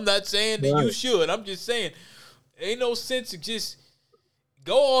 I'm not saying that you should. I'm just saying, ain't no sense to just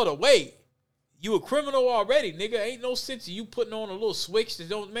go all the way. You a criminal already, nigga. Ain't no sense of you putting on a little switch that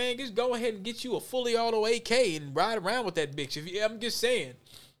don't, man, just go ahead and get you a fully auto AK and ride around with that bitch. I'm just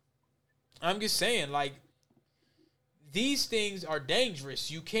saying, like, these things are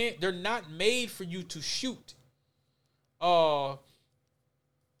dangerous. They're not made for you to shoot. I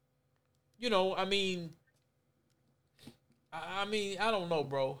mean, I don't know,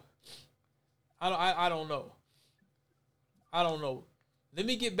 bro. I don't know. Let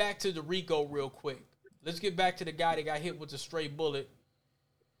me get back to the Rico real quick. Let's get back to the guy that got hit with a stray bullet.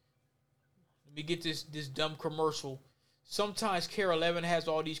 Let me get this dumb commercial. Sometimes Care 11 has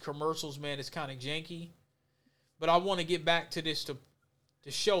all these commercials, man. It's kind of janky. But I want to get back to this to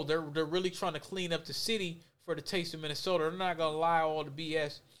show they're really trying to clean up the city for the taste of Minnesota. They're not going to lie all the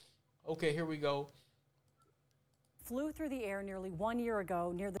BS. Okay, here we go. Flew through the air nearly 1 year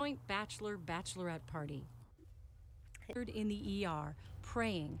ago near the Joint bachelorette party. In the ER,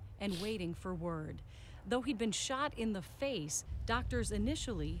 praying and waiting for word. Though he'd been shot in the face, doctors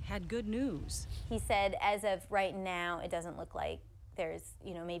initially had good news. He said, as of right now, it doesn't look like there's,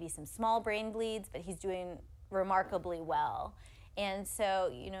 maybe some small brain bleeds, but he's doing remarkably well. And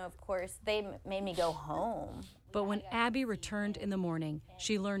so, of course, they made me go home. But when Abby returned in the morning,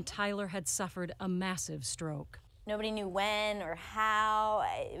 she learned Tyler had suffered a massive stroke. Nobody knew when or how.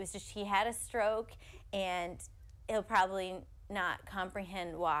 It was just he had a stroke, and he'll probably not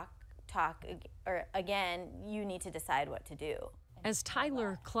comprehend talk, or again, you need to decide what to do. As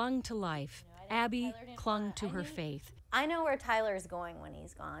Tyler clung to life, Abby clung to her faith. I know where Tyler's going when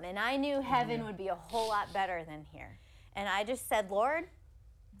he's gone, and I knew heaven would be a whole lot better than here. And I just said, Lord,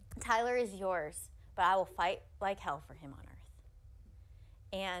 Tyler is yours, but I will fight like hell for him on earth.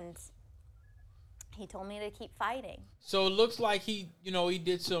 And he told me to keep fighting. So it looks like he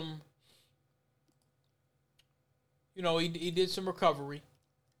did some, he did some recovery.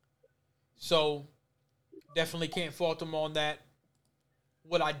 So definitely can't fault him on that.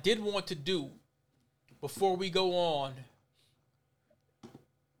 What I did want to do before we go on,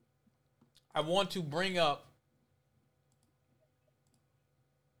 I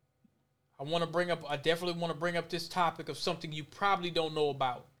definitely want to bring up this topic of something you probably don't know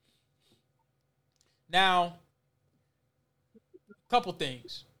about. Now, a couple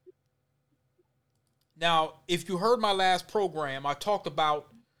things. Now, if you heard my last program, I talked about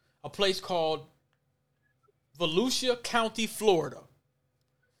a place called Volusia County, Florida.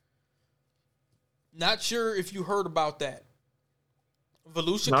 Not sure if you heard about that.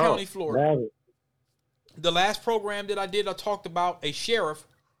 Volusia County, Florida. No. The last program that I did, I talked about a sheriff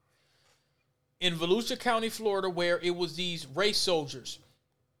in Volusia County, Florida, where it was these race soldiers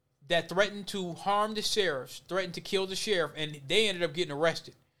that threatened to harm the sheriff, threatened to kill the sheriff, and they ended up getting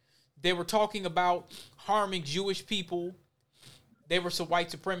arrested. They were talking about harming Jewish people. They were some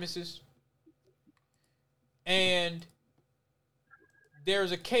white supremacists. And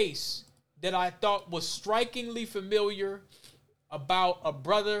there's a case that I thought was strikingly familiar about a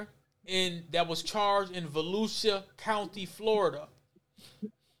brother that was charged in Volusia County, Florida.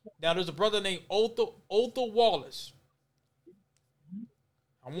 Now, there's a brother named Otho Wallace.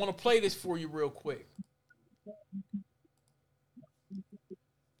 I want to play this for you real quick.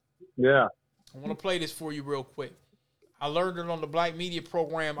 Yeah. I want to play this for you real quick. I learned it on the Black Media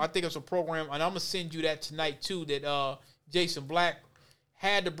program. I think it's a program, and I'm going to send you that tonight, too, that Jason Black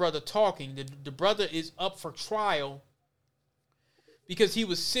had the brother talking. The brother is up for trial because he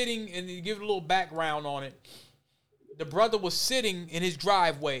was sitting, and to give a little background on it, the brother was sitting in his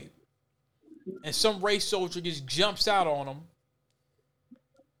driveway, and some race soldier just jumps out on him,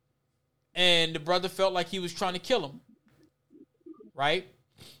 and the brother felt like he was trying to kill him, right?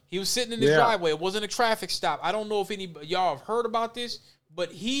 He was sitting in his driveway. It wasn't a traffic stop. I don't know if any y'all have heard about this,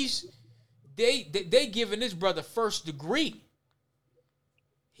 but they giving this brother first degree.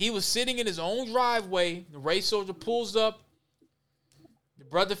 He was sitting in his own driveway. The race soldier pulls up. The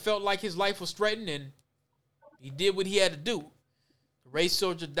brother felt like his life was threatened, and he did what he had to do. The race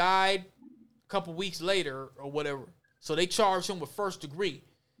soldier died a couple weeks later or whatever. So they charged him with first degree.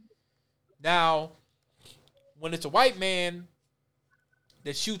 Now, when it's a white man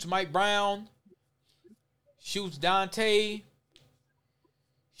that shoots Mike Brown, shoots Dante,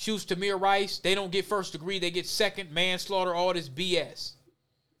 shoots Tamir Rice. They don't get first degree. They get second, manslaughter, all this BS.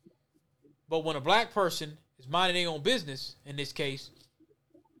 But when a black person is minding their own business, in this case,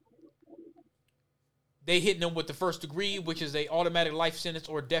 they hitting them with the first degree, which is a automatic life sentence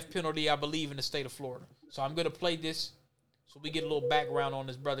or death penalty, I believe, in the state of Florida. So I'm going to play this so we get a little background on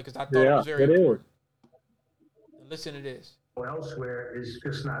this brother because I thought it was very important. Listen to this. Elsewhere is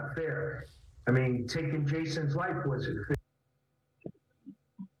just not fair. I mean, taking Jason's life wasn't fair.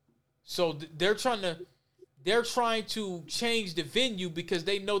 So they're trying to change the venue because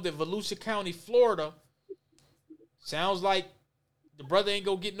they know that Volusia County, Florida, sounds like the brother ain't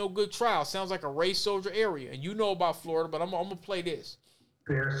gonna get no good trial. Sounds like a race soldier area, and you know about Florida, but I'm gonna play this.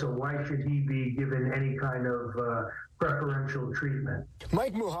 Fair, so why should he be given any kind of preferential treatment?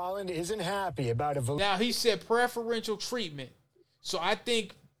 Mike Mulholland isn't happy about a... Now, he said preferential treatment. So I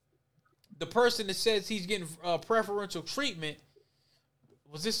think the person that says he's getting preferential treatment,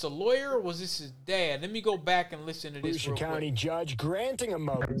 was this a lawyer or was this his dad? Let me go back and listen to this. Volusia County judge granting a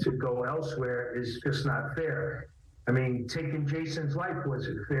motion to go elsewhere is just not fair. I mean, taking Jason's life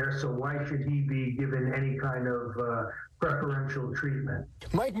wasn't fair, so why should he be given any kind of preferential treatment?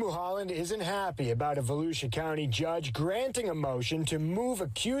 Mike Mulholland isn't happy about a Volusia County judge granting a motion to move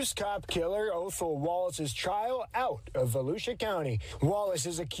accused cop killer Othel Wallace's trial out of Volusia County. Wallace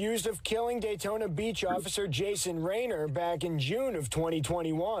is accused of killing Daytona Beach officer Jason Rayner back in June of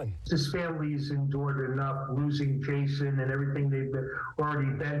 2021. His family's endured enough losing Jason and everything they've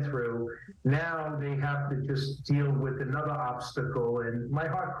already been through. Now they have to just deal with another obstacle, and my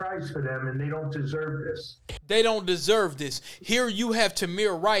heart cries for them, and they don't deserve this. They don't deserve this. Here you have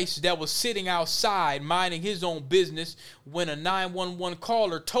Tamir Rice that was sitting outside minding his own business when a 911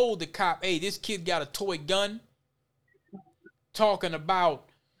 caller told the cop, hey, this kid got a toy gun, talking about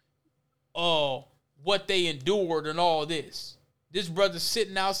what they endured and all this. This brother's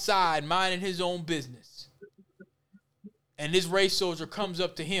sitting outside minding his own business. And this race soldier comes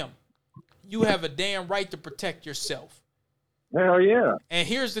up to him. You have a damn right to protect yourself. Hell yeah. And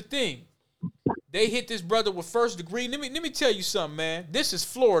here's the thing. They hit this brother with first degree. Let me tell you something, man. This is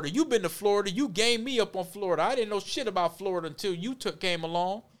Florida. You've been to Florida. You gained me up on Florida. I didn't know shit about Florida until you came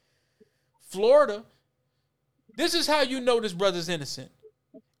along. Florida, this is how you know this brother's innocent.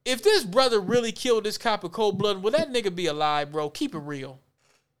 If this brother really killed this cop in cold blood, will that nigga be alive, bro? Keep it real.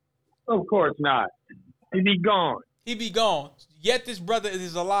 Of course not. He'd be gone. He'd be gone. Yet this brother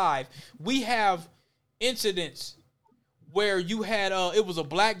is alive. We have incidents where you had it was a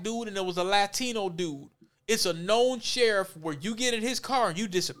black dude and it was a Latino dude. It's a known sheriff where you get in his car and you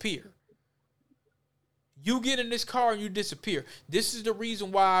disappear. You get in this car and you disappear. This is the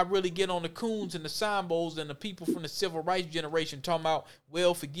reason why I really get on the Coons and the Sambos and the people from the civil rights generation talking about,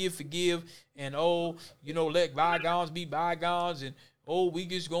 well, forgive, and let bygones be bygones, and we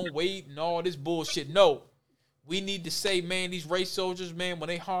just gonna wait and all this bullshit. No. We need to say, man, these race soldiers, man, when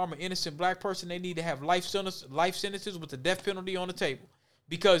they harm an innocent black person, they need to have life sentences with the death penalty on the table.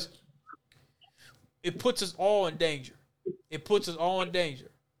 Because it puts us all in danger. It puts us all in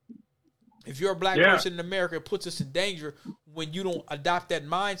danger. If you're a black person in America, it puts us in danger when you don't adopt that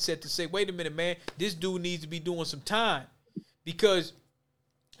mindset to say, wait a minute, man, this dude needs to be doing some time. Because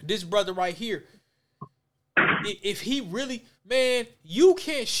this brother right here, if he really, man, you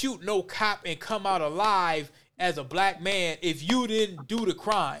can't shoot no cop and come out alive as a black man if you didn't do the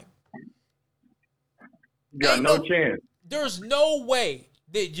crime. You got no chance. There's no way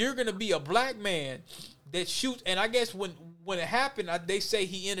that you're going to be a black man that shoots. And I guess when it happened, they say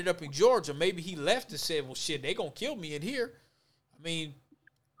he ended up in Georgia. Maybe he left and said, well, shit, they going to kill me in here. I mean,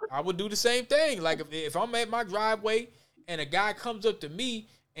 I would do the same thing. Like if I'm at my driveway and a guy comes up to me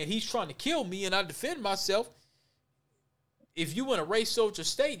and he's trying to kill me and I defend myself, if you in a race soldier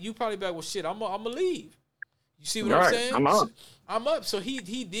state, you probably be like, well, shit, I'm going to leave. You see what I'm saying? I'm up. So he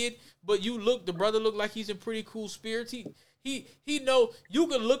did, but the brother looked like he's in pretty cool spirits. He know, you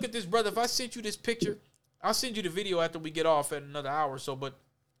can look at this brother. If I sent you this picture, I'll send you the video after we get off at another hour or so, but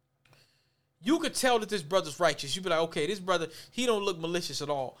you could tell that this brother's righteous. You'd be like, okay, this brother, he don't look malicious at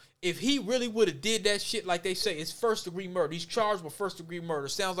all. If he really would have did that shit like they say, it's first-degree murder. He's charged with first-degree murder.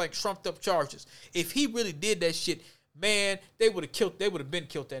 Sounds like trumped-up charges. If he really did that shit, man, they would have been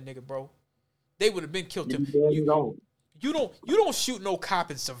killed that nigga, bro. They would have been killed him. You don't shoot no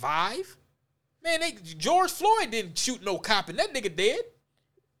cop and survive. Man, George Floyd didn't shoot no cop and that nigga dead.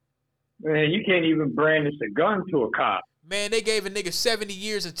 Man, you can't even brandish a gun to a cop. Man, they gave a nigga 70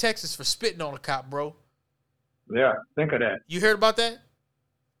 years in Texas for spitting on a cop, bro. Yeah, think of that. You heard about that?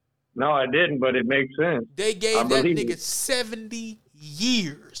 No, I didn't, but it makes sense. They gave that nigga 70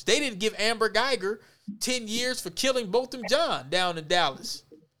 years. They didn't give Amber Geiger 10 years for killing Botham John down in Dallas.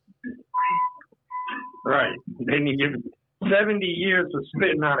 Right. Then you give 70 years for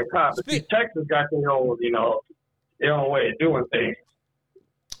spitting on a cop. But see, Texas got their own, their own way of doing things.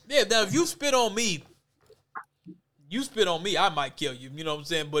 Yeah, now if you spit on me, I might kill you. You know what I'm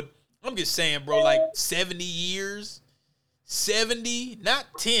saying? But I'm just saying, bro, like 70 years. 70, not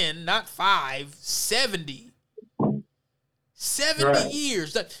 10, not 5, 70. 70 right.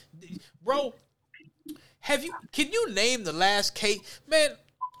 years. Bro, can you name the last case? Man,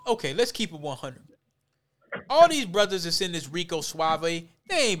 okay, let's keep it 100. All these brothers that's in this Rico Suave, they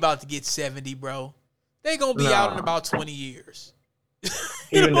ain't about to get 70, bro. They gonna be out in about 20 years.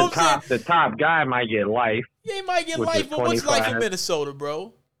 Even the top guy might get life. Yeah, he might get life, but what's life in Minnesota,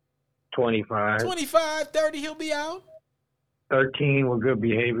 bro? 25. 25, 30, he'll be out. 13 with good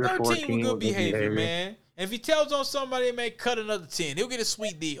behavior. 13 with good behavior, man. And if he tells on somebody, they may cut another 10. He'll get a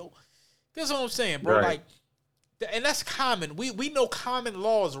sweet deal. That's what I'm saying, bro. Right. Like, and that's common. We know common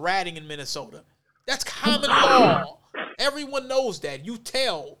law is ratting in Minnesota. That's common law. Everyone knows that. You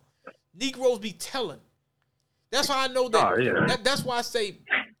tell. Negroes be telling. That's why I know that. Oh, yeah. That's why I say,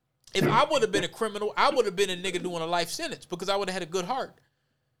 if I would have been a criminal, I would have been a nigga doing a life sentence because I would have had a good heart.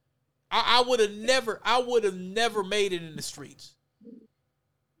 I would have never made it in the streets.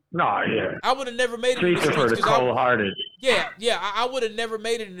 No, yeah. I would have never made it in the streets. For the cold-hearted. Yeah. I would have never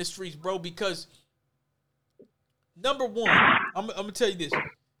made it in the streets, bro, because number one, I'm going to tell you this,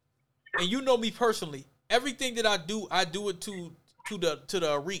 and you know me personally, everything that I do it to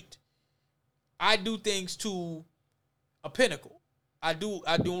the elite. I do things to a pinnacle. I do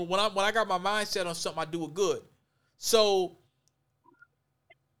when I got my mindset on something, I do it good. So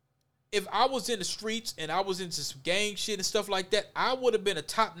if I was in the streets and I was into some gang shit and stuff like that, I would have been a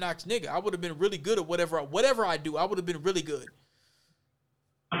top-notch nigga. I would have been really good at whatever I do. I would have been really good.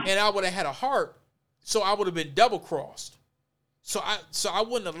 And I would have had a heart, so I would have been double-crossed. So I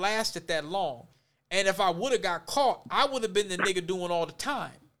wouldn't have lasted that long. And if I would have got caught, I would have been the nigga doing all the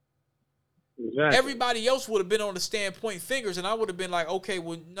time. Exactly. Everybody else would have been on the stand pointing fingers, and I would have been like, okay,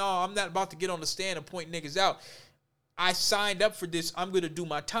 well, no, I'm not about to get on the stand and point niggas out. I signed up for this. I'm going to do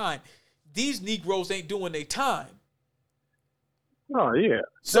my time. These Negroes ain't doing their time. Oh, yeah.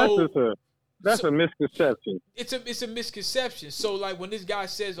 So that's a misconception. It's a misconception. So, like, when this guy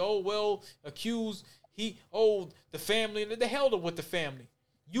says, oh, well, accused, the family, and the hell with the family.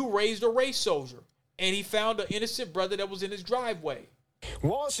 You raised a race soldier, and he found an innocent brother that was in his driveway.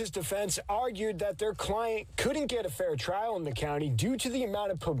 Wallace's defense argued that their client couldn't get a fair trial in the county due to the amount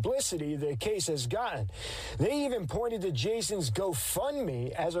of publicity the case has gotten. They even pointed to Jason's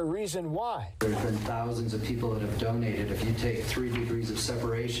GoFundMe as a reason why. There's been thousands of people that have donated. If you take 3 degrees of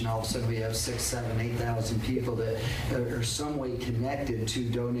separation, all of a sudden we have 6, 7, 8,000 people that are some way connected to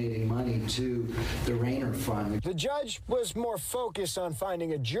donating money to the Rainer Fund. The judge was more focused on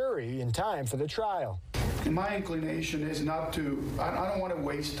finding a jury in time for the trial. My inclination is not to, I don't want to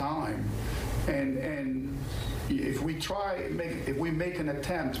waste time. And if we make an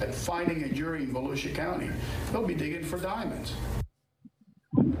attempt at finding a jury in Volusia County, they'll be digging for diamonds.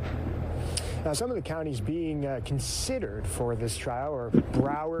 Now, some of the counties being considered for this trial are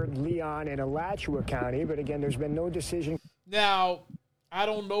Broward, Leon, and Alachua County, but again, there's been no decision. Now, I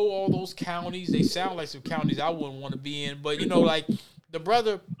don't know all those counties. They sound like some counties I wouldn't want to be in, but, like the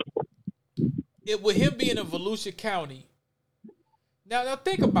brother... with him being in Volusia County, now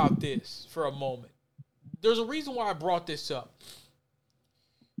think about this for a moment. There's a reason why I brought this up.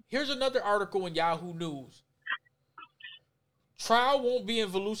 Here's another article in Yahoo News. Trial won't be in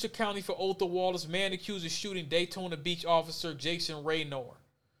Volusia County for Otha Wallace, man accused of shooting Daytona Beach officer Jason Raynor.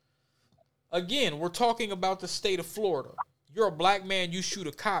 Again, we're talking about the state of Florida. You're a black man, you shoot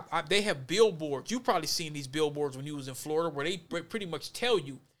a cop. They have billboards. You've probably seen these billboards when you was in Florida where they pretty much tell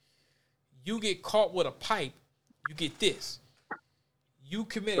you, you get caught with a pipe, you get this. You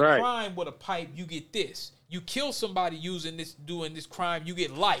commit a crime with a pipe, you get this. You kill somebody doing this crime, you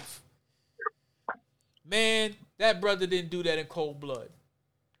get life. Man, that brother didn't do that in cold blood.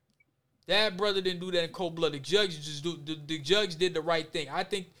 The judge did the right thing. I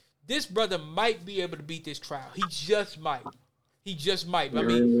think this brother might be able to beat this trial. He just might. I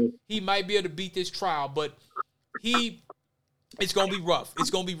mean, he might be able to beat this trial, but it's gonna be rough. It's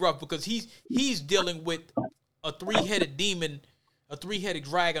gonna be rough because he's dealing with a 3-headed demon, a 3-headed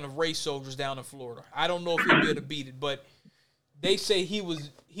dragon of race soldiers down in Florida. I don't know if he'll be able to beat it, but they say he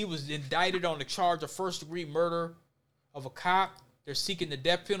was indicted on the charge of first-degree murder of a cop. They're seeking the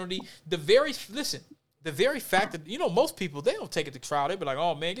death penalty. The very fact that most people, they don't take it to trial. They be like,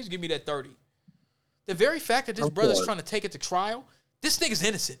 oh man, just give me that 30. The very fact that this brother's trying to take it to trial, this nigga's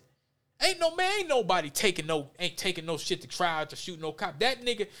innocent. Ain't nobody taking no shit to try to shoot no cop. That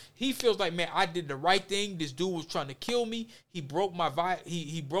nigga, he feels like, man, I did the right thing. This dude was trying to kill me. He broke my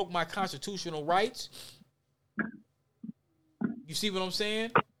he broke my constitutional rights. You see what I'm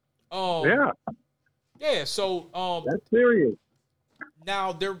saying? Yeah. So that's serious.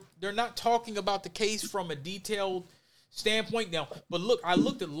 Now they're not talking about the case from a detailed standpoint now. But look, I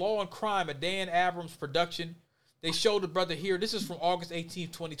looked at Law and Crime, a Dan Abrams production. They showed the brother here. This is from August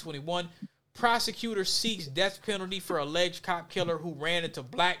 18th, 2021. Prosecutor seeks death penalty for alleged cop killer who ran into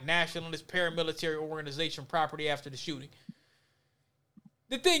black nationalist paramilitary organization property after the shooting.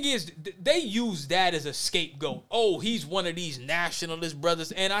 The thing is, they use that as a scapegoat. Oh, he's one of these nationalist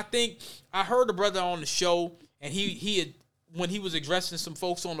brothers. And I think I heard a brother on the show, and he had, when he was addressing some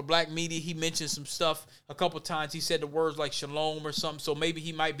folks on the black media, he mentioned some stuff a couple times. He said the words like shalom or something. So maybe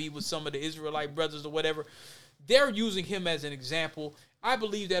he might be with some of the Israelite brothers or whatever. They're using him as an example. I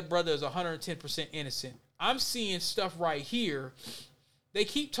believe that brother is 110% innocent. I'm seeing stuff right here. They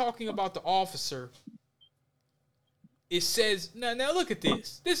keep talking about the officer. It says, now look at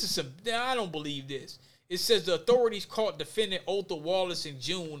this. This is I don't believe this. It says the authorities caught defendant Otha Wallace in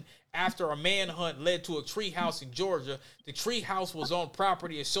June after a manhunt led to a treehouse in Georgia. The treehouse was on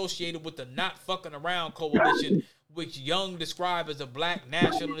property associated with the Not Fucking Around Coalition, which Young described as a black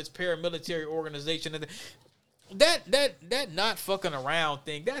nationalist paramilitary organization. That Not Fucking Around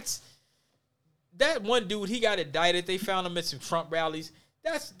thing, that one dude, he got indicted. They found him at some Trump rallies.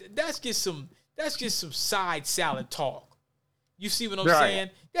 That's just some side salad talk. You see what I'm saying?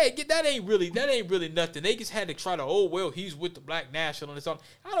 That ain't really nothing. They just had to try to, he's with the black nationalists. I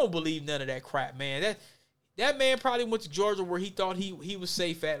don't believe none of that crap, man. That man probably went to Georgia where he thought he was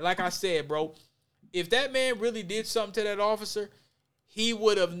safe at. Like I said, bro, if that man really did something to that officer, he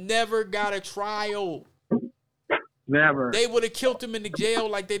would have never got a trial. Never. They would have killed him in the jail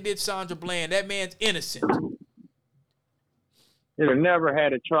like they did Sandra Bland. That man's innocent. He'd have never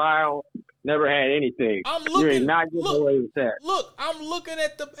had a trial, never had anything. You're not getting away with that. Look, I'm looking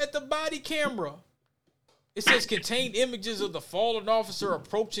at the body camera. It says contained images of the fallen officer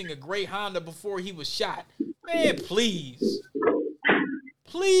approaching a gray Honda before he was shot. Man, please.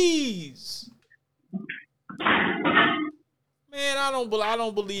 Please. Man, I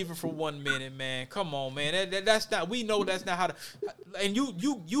don't believe it for 1 minute, man. Come on, man. That's not. We know that's not how to. And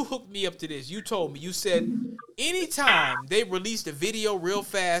you hooked me up to this. You told me. You said anytime they release the video real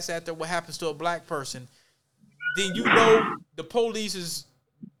fast after what happens to a black person, then you know the police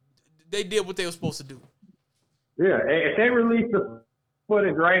they did what they were supposed to do. Yeah, if they release the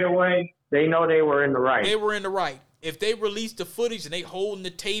footage right away, they know they were in the right. They were in the right. If they release the footage and they holding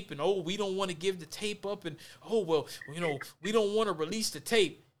the tape and, we don't want to give the tape up and, we don't want to release the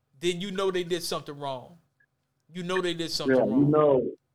tape, then you know they did something wrong. You know they did something wrong.